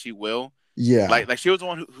them, like she will. Yeah. Like she was the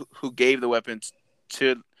one who gave the weapons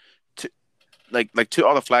to to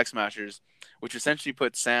all the Flag Smashers, which essentially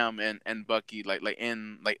put Sam and Bucky like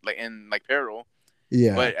in peril.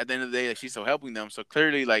 Yeah. But at the end of the day, like, she's still helping them. So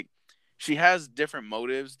clearly, like she has different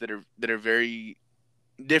motives that are very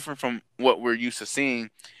different from what we're used to seeing,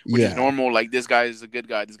 which is Yeah. normal. Like this guy is a good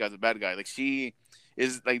guy, this guy's a bad guy. Like she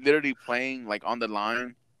is like literally playing like on the line of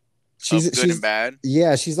good and She's bad.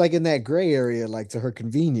 yeah, she's like in that gray area, like to her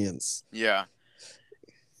convenience. Yeah,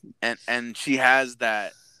 and she has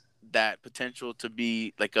that potential to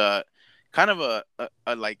be like a kind of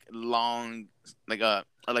a like long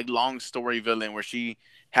like long story villain where she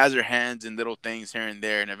has her hands in little things here and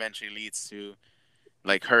there and eventually leads to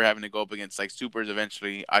like her having to go up against like supers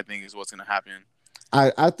eventually. I think is what's gonna happen.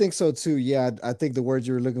 I think so too. Yeah, I think the word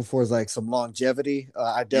you were looking for is like some longevity.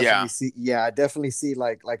 I definitely Yeah, see. Yeah, I definitely see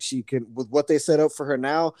like she can, with what they set up for her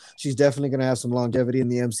now. She's definitely gonna have some longevity in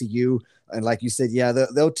the MCU. And like you said, yeah,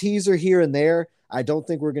 they'll tease her here and there. I don't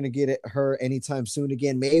think we're gonna get her anytime soon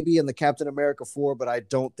again. Maybe in the Captain America 4, but I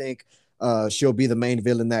don't think she'll be the main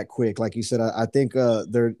villain that quick. Like you said, I think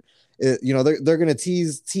they're gonna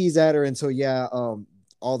tease at her until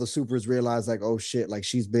all the supers realize like, oh shit, like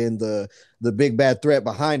she's been the big bad threat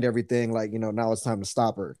behind everything. Like, now it's time to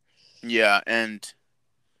stop her. yeah, and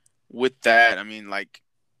with that, I mean like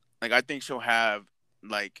I think she'll have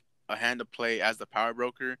like a hand to play as the power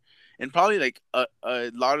broker, and probably like a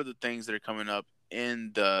lot of the things that are coming up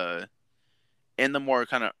in the more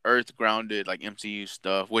kind of earth grounded like MCU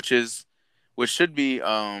stuff, which should be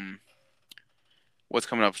what's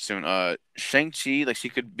coming up soon. Shang-Chi, like she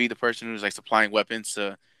could be the person who's like supplying weapons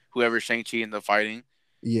to whoever Shang-Chi ends up fighting.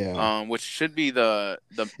 Yeah. Which should be the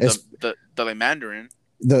like Mandarin.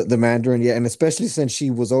 The Mandarin, yeah, and especially since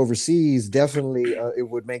she was overseas, definitely it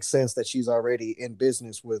would make sense that she's already in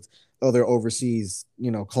business with other overseas,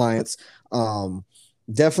 clients.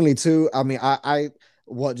 Definitely too. I mean, I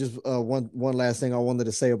what just one last thing I wanted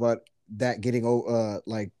to say about that getting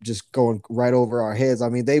like just going right over our heads. I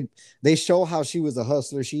mean, they show how she was a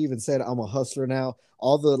hustler. She even said, "I'm a hustler now."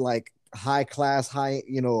 All the like high class, high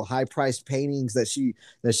priced paintings that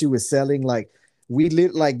she was selling, like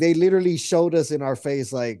like they literally showed us in our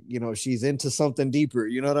face like she's into something deeper,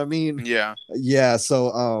 you know what I mean? Yeah, Yeah,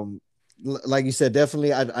 so like you said,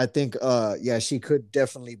 definitely I think yeah, she could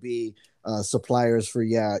definitely be suppliers for,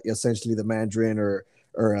 yeah, essentially the Mandarin, or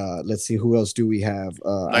let's see, who else do we have?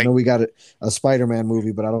 I know like we got a Spider-Man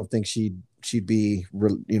movie, but I don't think she'd be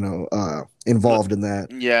involved in that.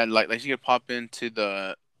 yeah, like she could pop into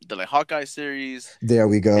the like Hawkeye series, There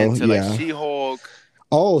we go. into like Yeah. She-Hulk.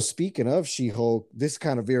 Oh, speaking of She-Hulk, this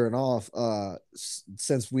kind of veering off.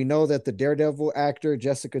 Since we know that the Daredevil actor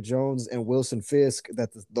Jessica Jones and Wilson Fisk, that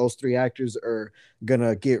those three actors are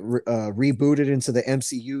gonna get rebooted into the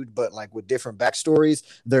MCU, but like with different backstories.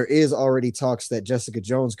 There is already talks that Jessica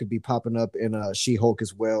Jones could be popping up in She-Hulk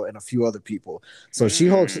as well, and a few other people. So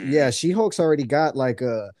She-Hulk's, Hmm. She-Hulk's already got like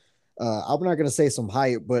I'm not gonna say some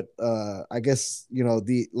hype, but I guess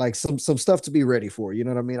the like some stuff to be ready for. You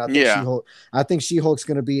know what I mean? Yeah, I think She-Hulk's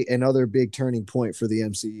gonna be another big turning point for the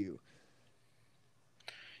MCU.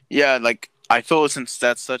 yeah. Like I feel since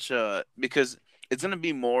that's such a because it's gonna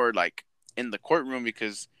be more like in the courtroom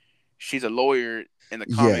because she's a lawyer in the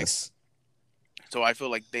comics, Yes. so I feel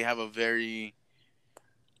like they have a very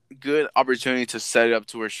good opportunity to set it up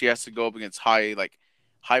to where she has to go up against high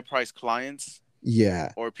priced clients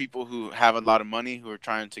Yeah. or people who have a lot of money who are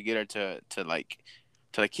trying to get her to like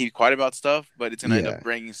keep quiet about stuff, but it's gonna end up Yeah.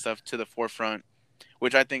 bringing stuff to the forefront,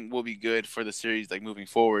 which I think will be good for the series like moving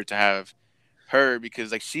forward to have her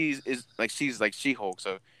because like she's like She Hulk,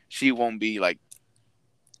 so she won't be like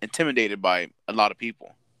intimidated by a lot of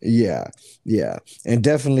people. Yeah, yeah, and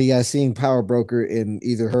definitely, yeah, seeing Power Broker in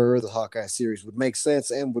either her or the Hawkeye series would make sense,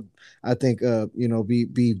 and would I think,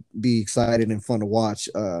 be excited and fun to watch.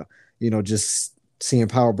 Just seeing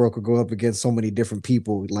Power Broker go up against so many different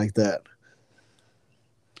people like that.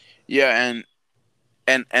 Yeah,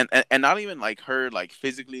 and not even like her like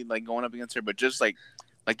physically like going up against her, but just like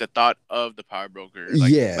the thought of the power broker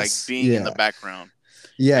like Yes, being in the yeah, background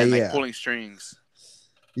yeah, and like yeah. pulling strings.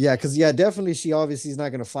 Yeah, because yeah, definitely she obviously is not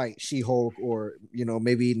gonna fight She-Hulk or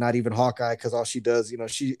maybe not even Hawkeye because all she does,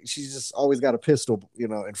 she's just always got a pistol,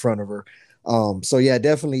 in front of her. So yeah,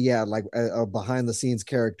 definitely, yeah, like a behind the scenes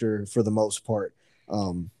character for the most part.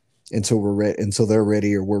 Um, until they're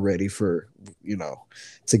ready or we're ready for you know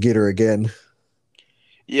to get her again.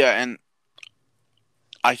 Yeah, and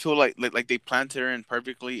I feel like they planted her in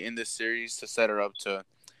perfectly in this series to set her up to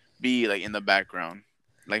be like in the background,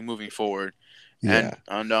 like moving forward. Yeah,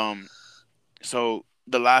 And so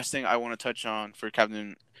the last thing I want to touch on for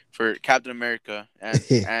Captain America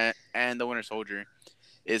and the Winter Soldier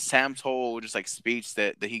is Sam's whole just like speech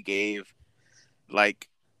that he gave. Like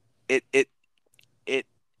it it it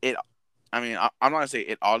it. I mean, I'm not gonna say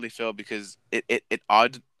it oddly felt because it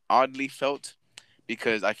oddly felt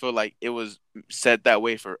because I feel like it was said that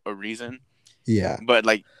way for a reason. yeah, But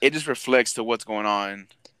like it just reflects to what's going on,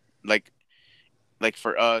 like like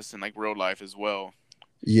for us and like real life as well,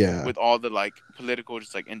 yeah. with all the like political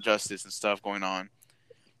just like injustice and stuff going on,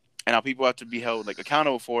 and how people have to be held like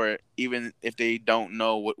accountable for it, even if they don't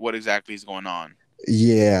know what exactly is going on.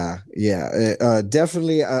 Yeah, yeah,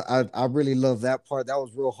 definitely. I really love that part. That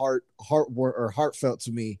was real heartfelt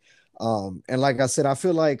to me. And like I said, I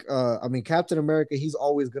feel like I mean Captain America. He's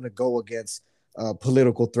always gonna go against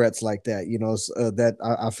political threats like that. That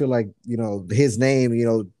I feel like his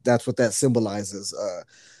name. That's what that symbolizes.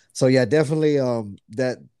 So yeah, definitely.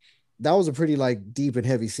 That was a pretty like deep and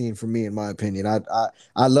heavy scene for me, in my opinion.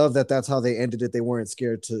 I love that. That's how they ended it. They weren't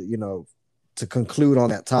scared to to conclude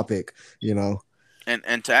on that topic. You know.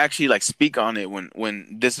 And to actually like speak on it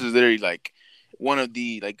when this is literally like one of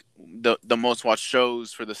the like the most watched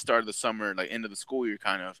shows for the start of the summer, like end of the school year,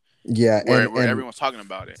 kind of Yeah, where everyone's talking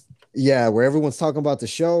about it. yeah, where everyone's talking about the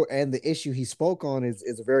show and the issue he spoke on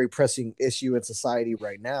is a very pressing issue in society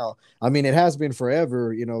right now. I mean, it has been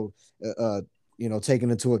forever, taking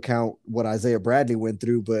into account what Isaiah Bradley went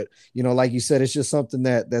through, but like you said, it's just something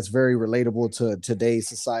that's very relatable to today's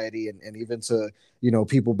society and even to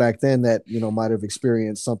people back then that might have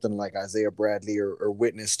experienced something like Isaiah Bradley or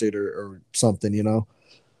witnessed it or something.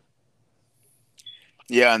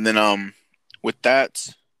 Yeah, and then with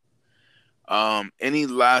that, any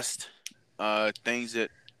last things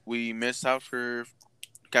that we missed out for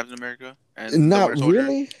Captain America and the Not Winter Soldier?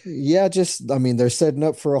 really. Yeah, just I mean they're setting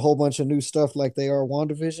up for a whole bunch of new stuff like they are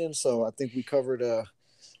WandaVision. So I think we covered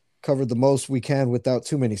the most we can without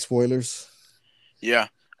too many spoilers. Yeah.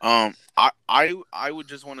 I would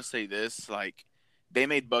just want to say this, like they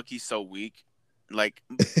made Bucky so weak. Like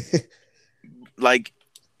like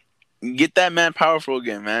get that man powerful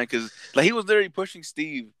again, man, cuz like he was literally pushing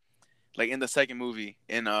Steve like in the second movie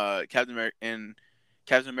in Captain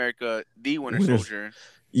America the Winter Winners. Soldier,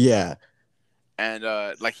 Yeah, and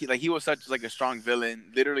like he was such like a strong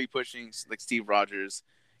villain, literally pushing like Steve Rogers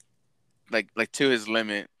like to his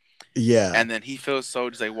limit, yeah. and then he feels so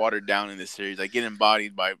just like watered down in this series, like getting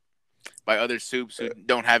embodied by other soups who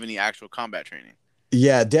don't have any actual combat training.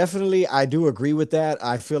 Yeah, definitely. I do agree with that.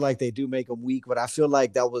 I feel like they do make him weak, but I feel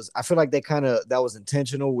like they kind of that was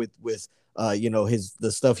intentional with his the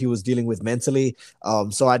stuff he was dealing with mentally.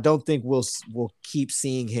 So I don't think we'll keep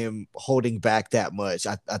seeing him holding back that much.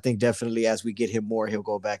 I think definitely as we get him more, he'll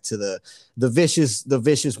go back to the vicious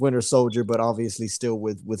Winter Soldier, but obviously still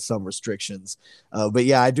with some restrictions. But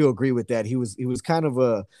yeah, I do agree with that. He was kind of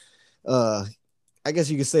a uh I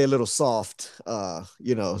guess you could say a little soft,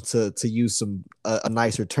 to use a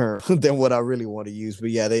nicer term than what I really want to use.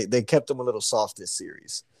 But yeah, they kept him a little soft this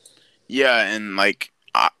series. Yeah, and like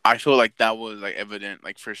I feel like that was like evident,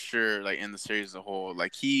 like for sure, like in the series as a whole.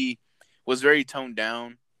 Like he was very toned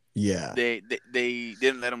down. Yeah, They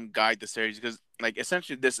didn't let him guide the series because like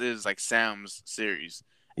essentially this is like Sam's series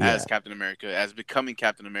as yeah, Captain America, as becoming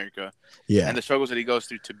Captain America, and yeah. the struggles that he goes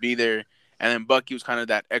through to be there. And then Bucky was kind of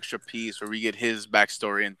that extra piece where we get his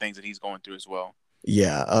backstory and things that he's going through as well.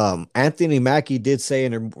 Yeah, Anthony Mackie did say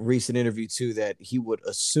in a recent interview too that he would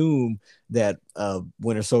assume that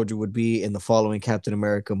Winter Soldier would be in the following Captain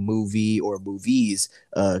America movie or movies,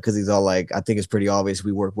 because he's all like, I think it's pretty obvious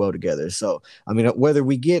we work well together. So, I mean, whether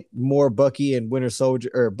we get more Bucky and Winter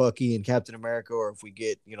Soldier or Bucky and Captain America, or if we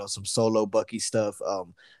get some solo Bucky stuff,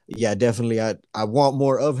 yeah, definitely, I want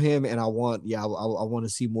more of him, and I want to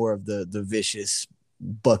see more of the vicious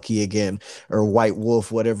Bucky again, or White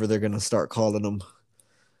Wolf, whatever they're gonna start calling him.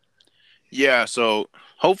 Yeah, so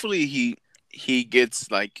hopefully he gets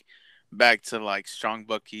like back to like strong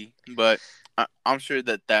Bucky, but I'm sure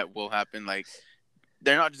that that will happen. Like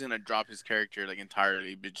they're not just gonna drop his character like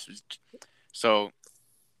entirely, but so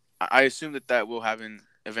I assume that that will happen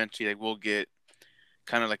eventually. Like we'll get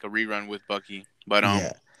kind of like a rerun with Bucky. But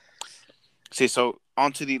Yeah, see, so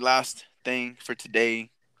on to the last thing for today.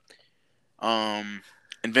 Um,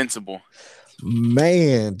 Invincible.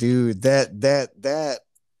 man, dude, that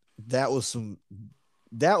was some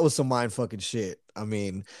mind fucking shit. I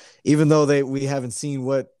mean, even though we haven't seen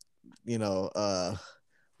you know, uh,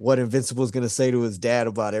 what Invincible's gonna say to his dad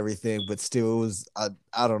about everything, but still, it was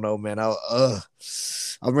I don't know, man.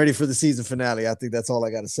 I'm ready for the season finale. I think that's all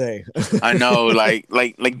I got to say. I know, like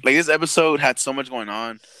this episode had so much going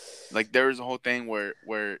on. Like there was a whole thing where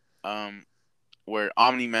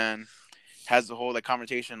Omni Man has the whole like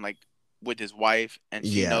conversation like with his wife, and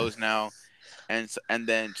she Yeah, knows now, and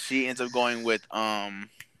then she ends up going with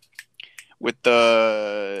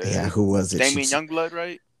the yeah. Who was it? Damien Youngblood,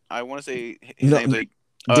 right? I want to say his No, name's like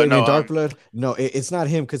Damien no Darkblood. No, it's not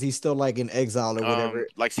him because he's still like in exile or whatever.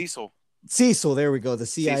 like Cecil. Cecil, there we go, the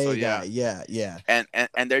Cecil, CIA guy. yeah. Yeah, yeah.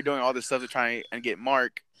 And they're doing all this stuff to try and get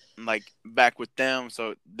Mark like back with them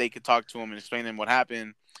so they could talk to him and explain to him what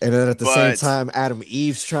happened. And then at the same But time, Adam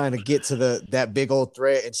Eve's trying to get to that big old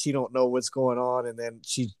threat, and she don't know what's going on. And then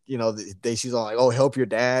she's all like, "Oh, help your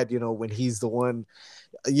dad," when he's the one.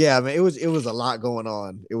 Yeah, I mean, it was a lot going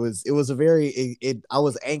on. It was a very I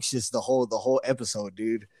was anxious the whole episode,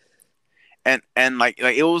 dude. and like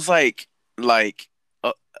it was like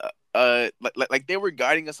uh, like they were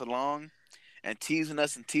guiding us along and teasing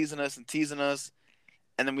us and teasing us and teasing us,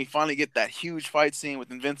 and then we finally get that huge fight scene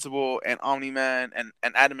with Invincible and Omni Man and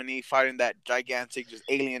Adam and Eve fighting that gigantic just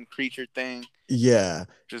alien creature thing, Yeah,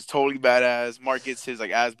 just totally badass. Mark gets his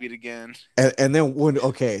like ass beat again. and then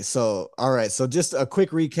okay, so all right, so just a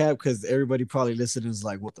quick recap because everybody probably listening is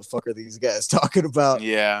like, what the fuck are these guys talking about?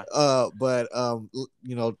 Yeah, But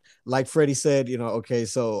like Freddie said, okay,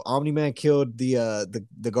 so Omni-Man killed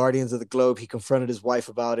the Guardians of the Globe. He confronted his wife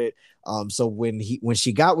about it. So when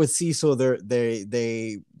she got with Cecil,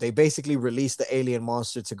 they basically released the alien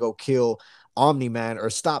monster to go kill Omni-Man or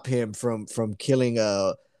stop him from killing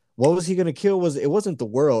what was he gonna kill? It wasn't the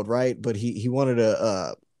world, right? But he wanted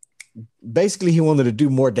to basically he wanted to do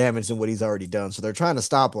more damage than what he's already done. So they're trying to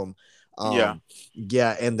stop him. yeah.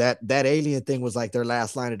 Yeah, and that alien thing was like their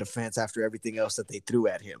last line of defense after everything else that they threw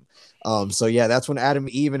at him. So yeah, that's when Adam,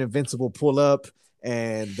 Eve, and Invincible pull up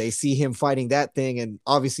and they see him fighting that thing, and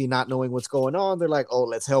obviously not knowing what's going on, they're like, "Oh,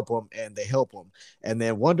 let's help him," and they help him. And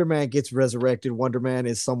then Wonder Man gets resurrected. Wonder Man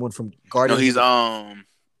is someone from No, Guardians of he's the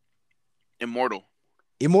immortal.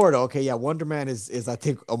 Immortal. Okay, yeah, Wonder Man is I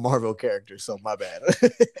think a Marvel character, so my bad.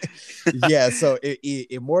 Yeah, so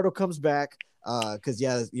Immortal comes back because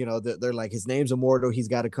yeah, they're like, his name's Immortal. He's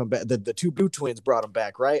got to come back. The two blue twins brought him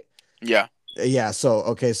back, right? Yeah. Yeah. So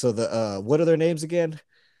okay, so the what are their names again?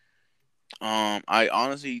 I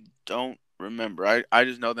honestly don't remember. I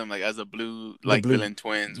just know them like as a blue The like blue. villain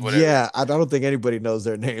twins, whatever. Yeah, I don't think anybody knows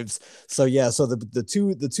their names. So yeah, so the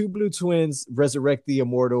two blue twins resurrect the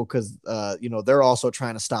Immortal because they're also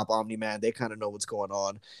trying to stop Omni Man. They kind of know what's going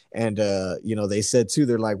on, and they said too,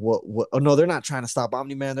 they're like, what? Oh no, they're not trying to stop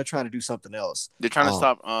Omni Man. They're trying to do something else. They're trying to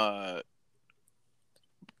stop I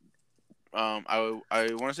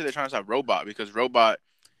want to say they're trying to stop Robot because Robot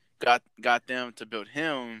got them to build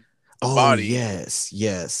him a Oh body yes,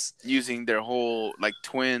 yes. using their whole like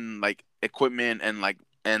twin like equipment and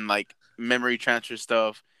memory transfer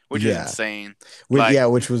stuff, which is Yeah. insane. Which, Like yeah,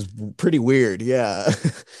 which was pretty weird. Yeah.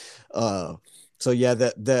 uh so yeah,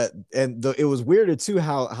 it was weirder too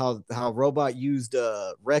how Robot used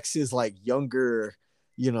Rex's like younger,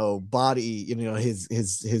 body,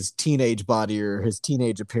 his teenage body or his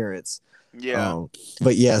teenage appearance. Yeah.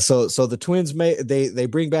 But yeah, so the twins they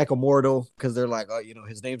bring back Immortal because they're like, oh,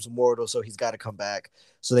 his name's Immortal, so he's got to come back.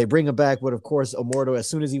 So they bring him back, but of course, Immortal, as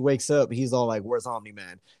soon as he wakes up, he's all like, "Where's Omni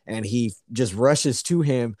Man?" And he just rushes to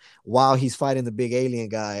him while he's fighting the big alien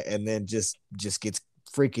guy, and then just gets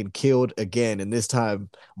freaking killed again. And this time,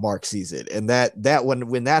 Mark sees it, and that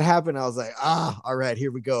when that happened, I was like, all right,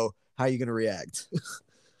 here we go. How are you gonna react?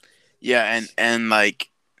 Yeah, and like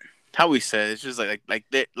how we said, it's just like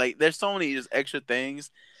there's so many just extra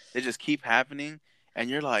things that just keep happening,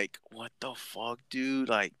 and you're like, what the fuck, dude?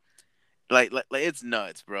 Like it's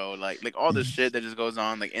nuts, bro. Like all the shit that just goes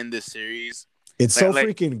on like in this series. It's Like so like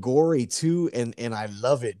freaking gory too, and I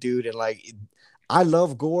love it, dude. And like, I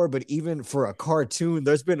love gore, but even for a cartoon,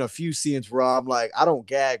 there's been a few scenes where I'm like, I don't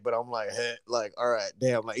gag, but I'm like, hey, like, all right,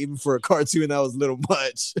 damn. Like, even for a cartoon, that was a little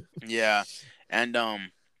much. yeah, and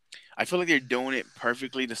I feel like they're doing it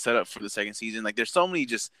perfectly to set up for the second season. Like there's so many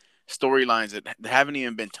just storylines that haven't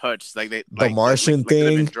even been touched. Like they The Martian like that have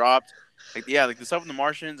been thing, dropped. Like yeah, like the stuff with the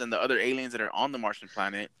Martians and the other aliens that are on the Martian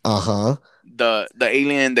planet. uh-huh. The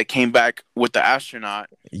alien that came back with the astronaut.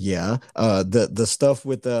 Yeah. The stuff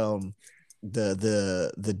with the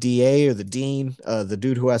DA or the dean, the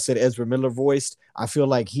dude who I said Ezra Miller voiced. I feel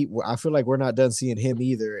like we're not done seeing him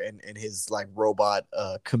either, and his like robot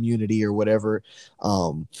community or whatever.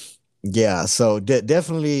 Um, yeah, so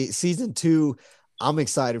definitely season two, I'm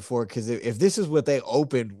excited for it because if this is what they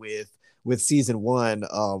opened with season one,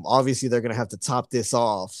 obviously they're gonna have to top this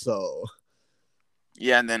off. So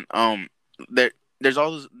Yeah, and then there there's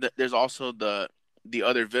also the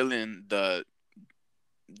other villain, the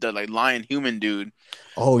like lion human dude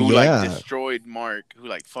oh who like yeah, destroyed Mark, who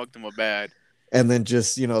like fucked him up bad. and then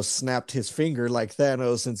just snapped his finger like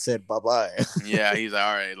Thanos and said bye bye. Yeah, he's like,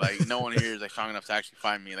 all right, like no one here is like strong enough to actually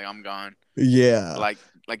find me. Like I'm gone. Yeah, Like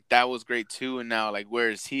that was great too. And now like where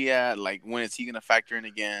is he at? Like when is he gonna factor in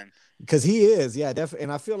again? because he is, yeah, definitely.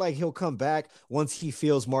 And I feel like he'll come back once he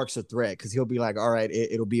feels Mark's a threat because he'll be like, all right,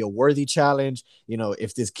 it'll be a worthy challenge.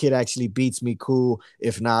 If this kid actually beats me, cool.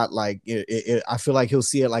 If not, like, I feel like he'll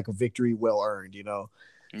see it like a victory well earned.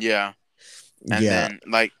 Yeah. And Yeah, then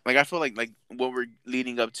like I feel like what we're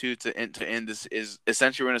leading up to end this is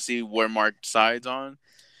essentially we're gonna see where Mark sides on.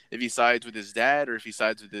 If he sides with his dad or if he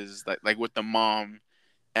sides with his like with the mom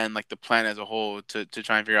and like the plan as a whole to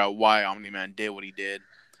try and figure out why Omni Man did what he did.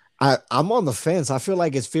 I'm on the fence. I feel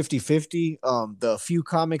like it's 50-50. The few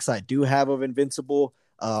comics I do have of Invincible,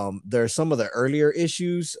 there's some of the earlier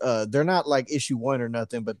issues. They're not like issue one or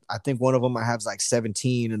nothing, but I think one of them I have is like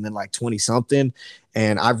 17 and then like 20 something.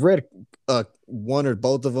 And I've read one or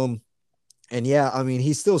both of them, and yeah, I mean,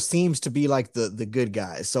 he still seems to be like the good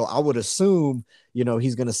guy. So I would assume,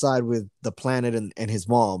 he's gonna side with the planet and his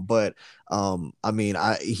mom. But I mean,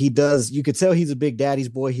 he does. You could tell he's a big daddy's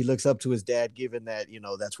boy. He looks up to his dad, given that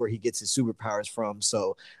that's where he gets his superpowers from.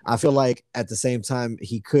 So I feel like at the same time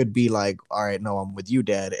he could be like, all right, no, I'm with you,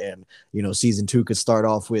 dad. And season two could start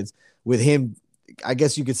off with him. I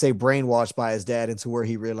guess you could say brainwashed by his dad into where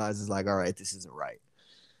he realizes like, all right, this isn't right.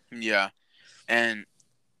 Yeah. And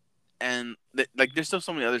like there's still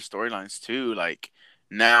so many other storylines too. Like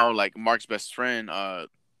now like Mark's best friend, I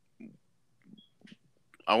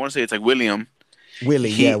want to say it's like William. Willie,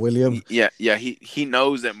 yeah, He William. yeah, he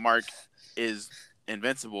knows that Mark is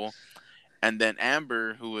invincible, and then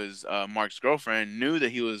Amber, who is Mark's girlfriend, knew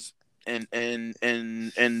that he was in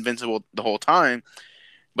invincible the whole time,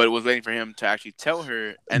 but was waiting for him to actually tell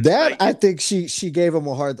her. And That like I think she gave him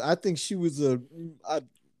a hard. I think she was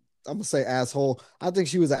I'm gonna say asshole. I think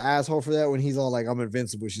she was an asshole for that when he's all like, "I'm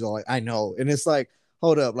invincible." She's all like, "I know," and it's like,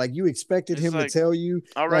 hold up, like you expected it's him to like, tell you,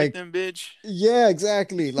 all right like, then, bitch. yeah,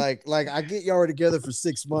 exactly. Like I get y'all together for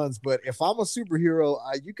 6 months, but if I'm a superhero,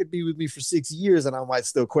 you could be with me for 6 years, and I might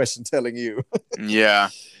still question telling you. Yeah,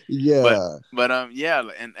 but Yeah, yeah,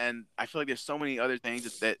 and I feel like there's so many other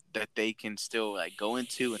things that they can still like go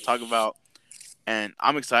into and talk about, and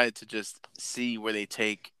I'm excited to just see where they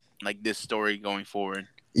take like this story going forward.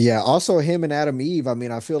 yeah. Also, him and Adam Eve. I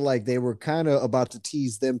mean, I feel like they were kind of about to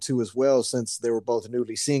tease them too as well, since they were both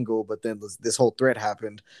newly single. But then this whole threat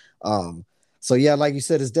happened. Um, so yeah, like you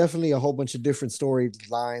said, it's definitely a whole bunch of different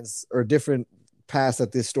storylines or different paths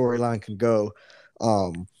that this storyline can go.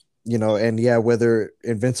 Um, and yeah, whether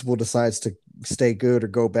Invincible decides to stay good or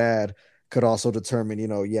go bad could also determine,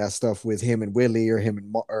 yeah, stuff with him and Willie or him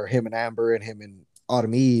and Amber and him and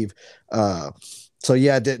Autumn Eve. So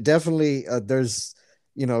yeah, definitely. There's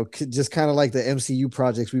just kind of like the MCU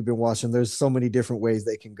projects we've been watching. There's so many different ways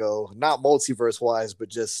they can go, not multiverse wise, but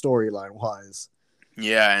just storyline wise.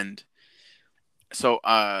 Yeah, and so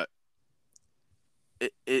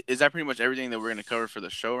is that pretty much everything that we're gonna cover for the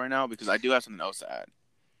show right now? Because I do have something else to add.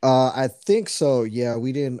 I think so. Yeah,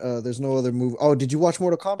 we didn't. There's no other movie. Oh, did you watch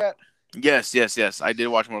Mortal Kombat? Yes, yes, yes. I did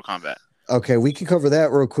watch Mortal Kombat. Okay, we can cover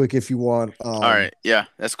that real quick if you want. All right, yeah,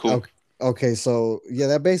 that's cool. Okay, okay, so yeah,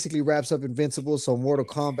 that basically wraps up Invincible. So Mortal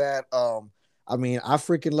Kombat. I mean, I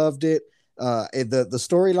freaking loved it. The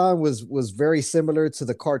storyline was very similar to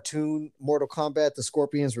the cartoon Mortal Kombat, The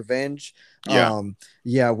Scorpion's Revenge. Yeah,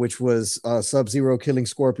 Yeah, which was Sub Zero killing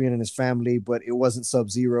Scorpion and his family, but it wasn't Sub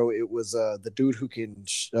Zero. It was the dude who can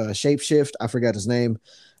shapeshift. I forgot his name.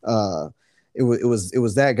 Uh, it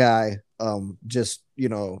was that guy. Just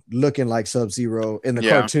looking like Sub Zero in the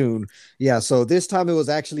yeah. cartoon. Yeah, so this time it was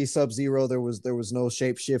actually Sub Zero. There was no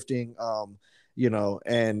shape shifting.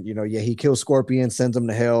 And yeah, he kills Scorpion, sends him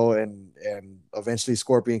to hell, and eventually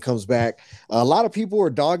Scorpion comes back. A lot of people were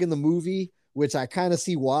dogging the movie, which I kind of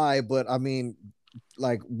see why, but I mean,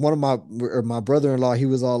 like one of my brother-in-law,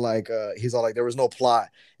 he's all like there was no plot,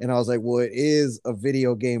 and I was like, well, it is a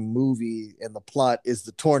video game movie, and the plot is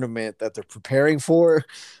the tournament that they're preparing for.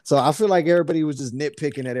 So I feel like everybody was just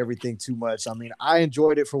nitpicking at everything too much. I mean, I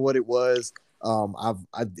enjoyed it for what it was.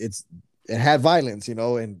 It had violence, and I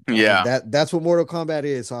mean Yeah, that's what Mortal Kombat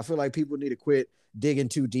is. So I feel like people need to quit digging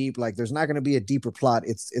too deep. Like there's not going to be a deeper plot.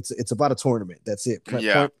 It's about a tournament. That's it.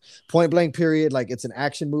 yeah. Point blank period. Like it's an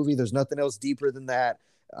action movie. There's nothing else deeper than that.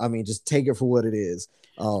 I mean, just take it for what it is.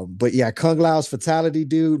 But yeah, Kung Lao's fatality,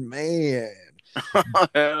 dude, man,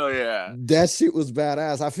 Hell yeah. that shit was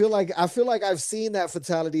badass. I feel like I've seen that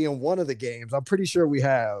fatality in one of the games. I'm pretty sure we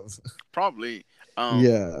have. Probably.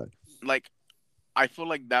 Yeah, Like I feel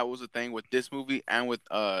like that was the thing with this movie and with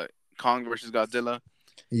Kong versus Godzilla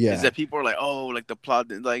is yeah. that people are like, oh, like the plot,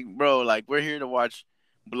 like bro, like we're here to watch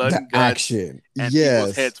blood The and guts action. and people's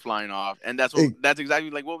Yes. heads flying off, and E- that's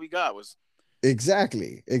exactly like what we got was.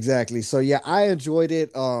 Exactly. So yeah, I enjoyed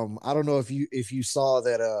it. I don't know if you saw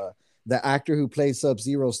that the actor who played Sub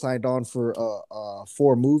Zero signed on for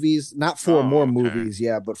four movies, not four more Oh, okay. movies,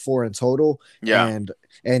 yeah, but four in total. Yeah.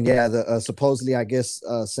 And yeah, the supposedly I guess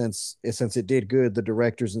since it did good, the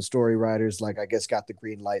directors and story writers like I guess got the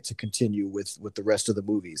green light to continue with the rest of the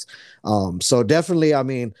movies. So definitely, I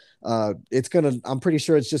mean, I'm pretty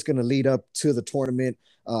sure it's just gonna lead up to the tournament.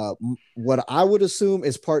 What I would assume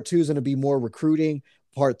is part two is going to be more recruiting.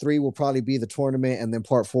 Part three will probably be the tournament, and then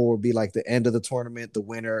part four will be like the end of the tournament, the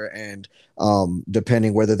winner, and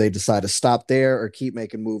depending whether they decide to stop there or keep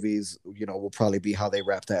making movies, will probably be how they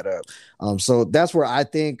wrap that up. So that's where I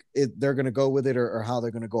think they're going to go with it, or how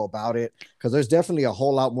they're going to go about it, because there's definitely a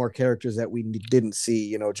whole lot more characters that we didn't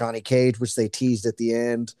see. Johnny Cage, which they teased at the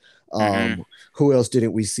end. Mm-hmm. Who else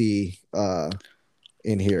didn't we see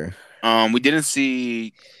in here? We didn't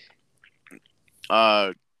see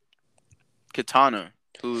uh Katana,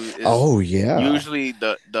 who is Oh yeah. usually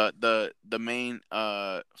the main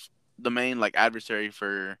like adversary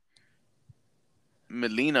for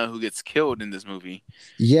Melina, who gets killed in this movie.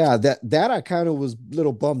 Yeah, that I kind of was a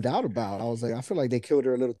little bummed out about. I was like, I feel like they killed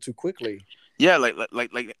her a little too quickly. Yeah, like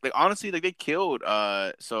honestly, like they killed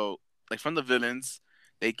so like from the villains,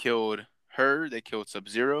 they killed her, they killed Sub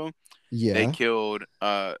Zero, they Yeah. killed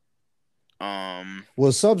um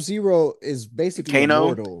Well, Sub Zero is basically Kano.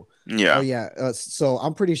 immortal. Oh Yeah. yeah. So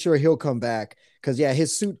I'm pretty sure he'll come back because yeah,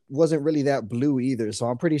 his suit wasn't really that blue either. So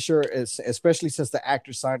I'm pretty sure, especially since the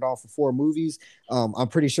actor signed on for four movies, I'm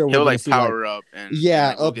pretty sure we're He'll gonna like see like power up and yeah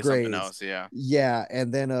like we'll get something upgrades. else, yeah. Yeah,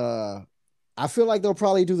 and then I feel like they'll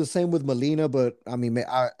probably do the same with Melina, but I mean,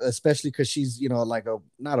 especially because she's like a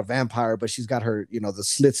not a vampire, but she's got her the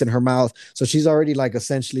slits in her mouth, so she's already like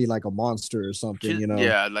essentially like a monster or something,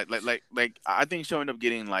 Yeah, like I think she'll end up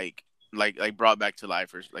getting like brought back to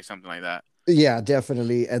life or like something like that. Yeah,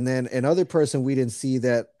 definitely. And then another person we didn't see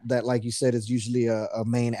that like you said is usually a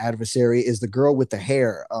main adversary is the girl with the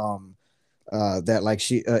hair. That like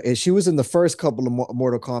she was in the first couple of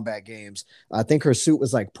Mortal Kombat games. I think her suit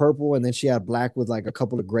was like purple, and then she had black with like a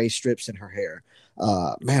couple of gray strips in her hair.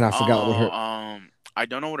 Man, I forgot what Oh, her. I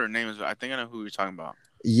don't know what her name is, but I think I know who you're talking about.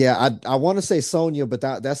 Yeah, I want to say Sonya, but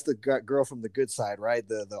that's the girl from the good side, right?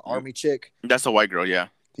 The Mm, army chick. That's a white girl, yeah.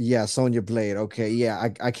 Yeah, Sonya Blade. Okay, yeah,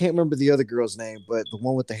 I can't remember the other girl's name, but the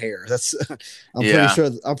one with the hair. That's I'm pretty Yeah. sure.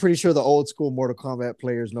 I'm pretty sure the old school Mortal Kombat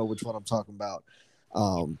players know which one I'm talking about.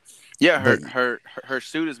 Um, Yeah, but her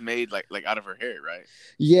suit is made like out of her hair, right?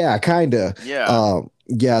 yeah, kind of. Yeah.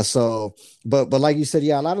 Yeah. So, but like you said,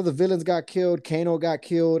 yeah, a lot of the villains got killed. Kano got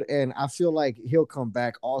killed, and I feel like he'll come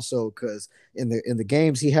back also because in the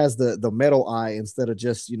games he has the metal eye instead of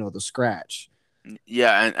just the scratch.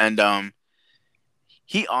 Yeah, and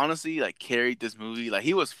he honestly like carried this movie. Like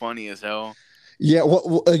he was funny as hell. Yeah,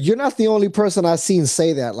 well, you're not the only person I've seen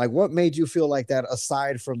say that. Like, what made you feel like that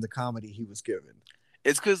aside from the comedy he was given?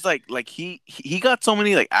 It's because like he got so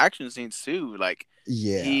many like action scenes too. Like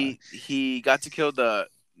Yeah. he got to kill the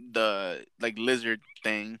like lizard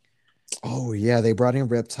thing, Oh yeah, they brought in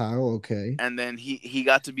Reptile. Okay. and then he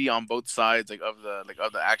got to be on both sides like of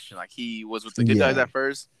the action. Like he was with the good guys Yeah. at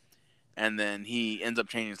first, and then he ends up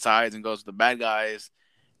changing sides and goes with the bad guys,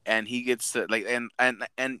 and he gets to like and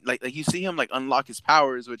like you see him like unlock his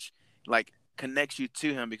powers, which like connects you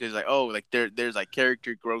to him because like oh like there's like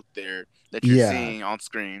character growth there that you're Yeah. seeing on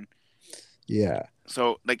screen. Yeah.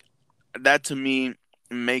 So like that to me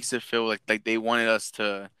makes it feel like they wanted us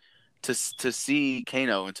to see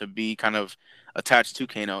Kano and to be kind of attached to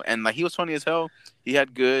Kano. And like he was funny as hell. He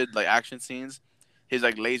had good like action scenes. His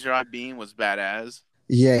like laser eye beam was badass.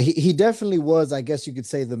 Yeah, he definitely was, I guess you could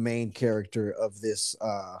say, the main character of this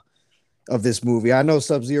movie. I know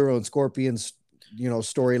Sub-Zero and Scorpion's,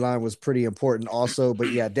 storyline was pretty important also,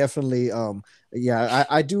 but yeah, definitely yeah,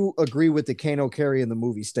 I do agree with the Kano carry in the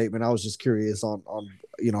movie statement. I was just curious on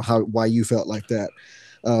how why you felt like that.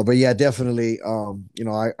 But yeah, definitely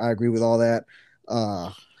I agree with all that.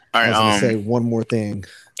 All I right. was gonna say one more thing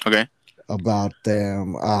Okay. about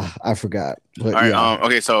them. I forgot. But All right. yeah.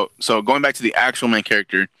 Okay. So going back to the actual main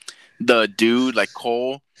character, the dude like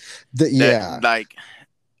Cole, that Yeah. like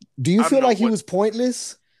Do you I don't feel know like he what. was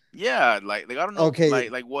pointless? Yeah. Like I don't know Okay.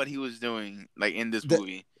 like what he was doing like in this The,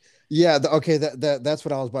 movie. yeah, okay, that's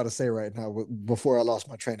what I was about to say right now before I lost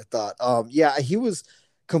my train of thought. Yeah, he was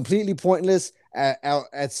completely pointless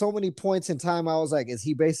at so many points in time. I was like, is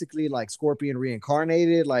he basically like Scorpion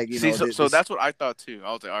reincarnated? Like, See, so this. that's what I thought too.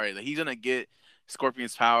 I was like, all right, like, he's gonna get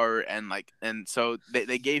Scorpion's power, and like, and so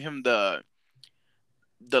they gave him the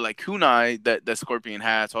like kunai that Scorpion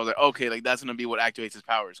has. So I was like, okay, like that's gonna be what activates his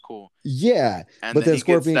powers. Cool. Yeah, And but then then he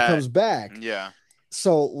gets Scorpion that. comes back. Yeah,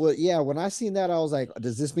 So, well, yeah, when I seen that, I was like,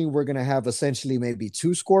 does this mean we're gonna have essentially maybe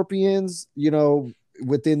two Scorpions,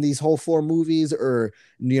 within these whole four movies? Or,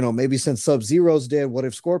 maybe since Sub-Zero's dead, what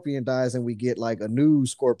if Scorpion dies and we get like a new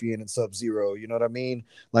Scorpion and Sub-Zero? You know what I mean?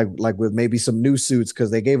 Like with maybe some new suits,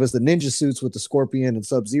 because they gave us the ninja suits with the Scorpion and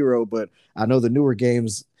Sub-Zero, but I know the newer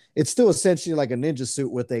games, it's still essentially like a ninja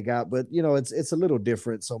suit what they got, but it's a little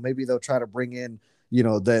different. So maybe they'll try to bring in,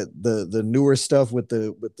 that the newer stuff with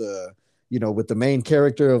the main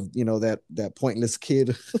character of that pointless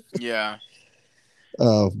kid. yeah,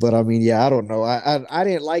 But I mean, yeah, I don't know. I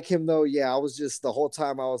didn't like him though. Yeah, I was just the whole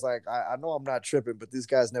time I was like, I know I'm not tripping, but this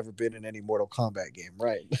guy's never been in any Mortal Kombat game,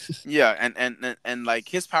 right? yeah. And like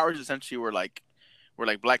his powers essentially were like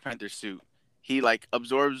Black Panther's suit. He like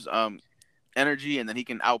absorbs energy, and then he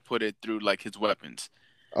can output it through like his weapons.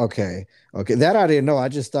 Okay, okay, that I didn't know. I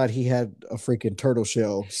just thought he had a freaking turtle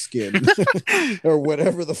shell skin or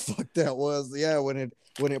whatever the fuck that was. Yeah, when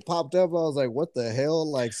it popped up, I was like, what the hell?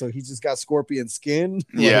 Like, so he just got scorpion skin?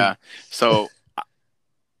 Like, Yeah. So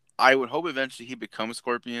I would hope eventually he becomes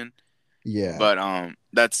Scorpion, yeah, but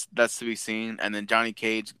that's to be seen. And then Johnny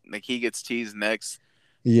Cage, like he gets teased next.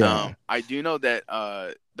 yeah. I do know that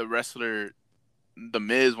the wrestler The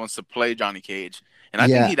Miz wants to play Johnny Cage, and I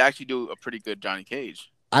think Yeah, he'd actually do a pretty good Johnny Cage.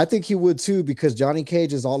 I think he would too, because Johnny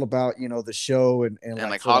Cage is all about the show and And like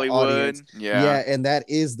like for the Hollywood, audience. yeah, Yeah, and that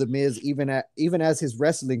is the Miz, even as his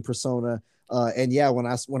wrestling persona. And yeah, when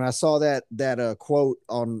I saw that quote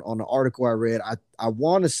on the article I read, I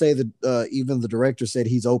want to say that even the director said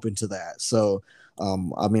he's open to that. So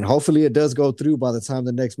I mean, hopefully it does go through by the time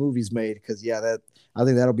the next movie's made, because yeah, that I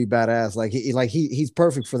think that'll be badass. He's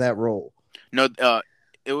perfect for that role. no,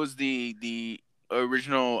 it was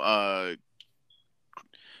original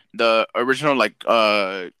the original like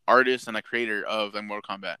artist and a creator of like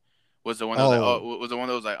Mortal Kombat was the one that was like Oh, oh was the one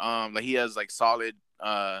that was like he has like solid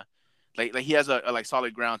like he has a like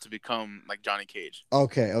solid ground to become like Johnny Cage.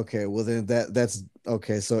 okay, okay. Well, then that's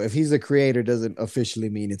okay. So if he's a creator, doesn't officially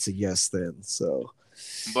mean it's a yes. Then so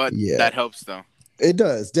But yeah, that helps though. it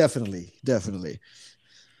does definitely, definitely.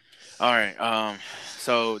 All right.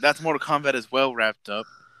 So that's Mortal Kombat as well wrapped up.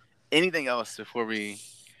 Anything else before we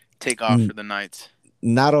take off for N- the night?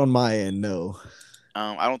 Not on my end, no.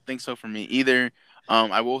 I don't think so for me either.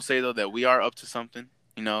 I will say though that we are up to something.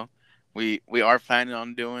 You know, we are planning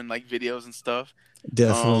on doing like videos and stuff. Um,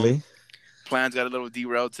 Definitely, Plans got a little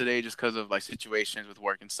derailed today just because of like situations with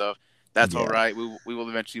work and stuff. That's all yeah, right. We will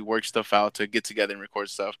eventually work stuff out to get together and record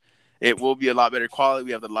stuff. It will be a lot better quality.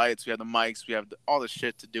 We have the lights, we have the mics, we have all the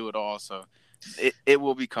shit to do it all. So it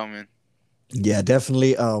will be coming. yeah,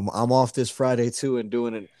 definitely. I'm off this Friday too, and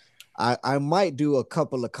doing it. I might do a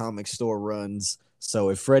couple of comic store runs. So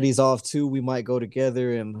if Freddie's off too, we might go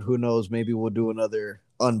together, and who knows, maybe we'll do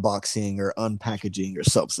unboxing or unpackaging or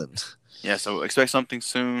something. Yeah, so expect something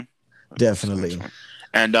soon. Definitely.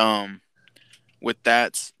 And with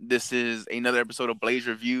that, this is another episode of Blaze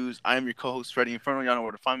Reviews. I am your co-host, Freddie Inferno. Y'all know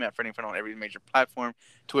where to find me at Freddie Inferno on every major platform: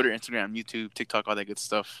 Twitter, Instagram, YouTube, TikTok, all that good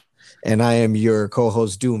stuff. And I am your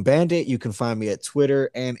co-host, Doom Bandit. You can find me at Twitter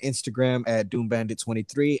and Instagram at Doom Bandit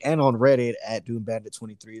 23 and on Reddit at Doom Bandit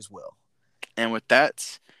 23 as well. And with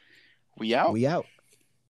that, we out. We out.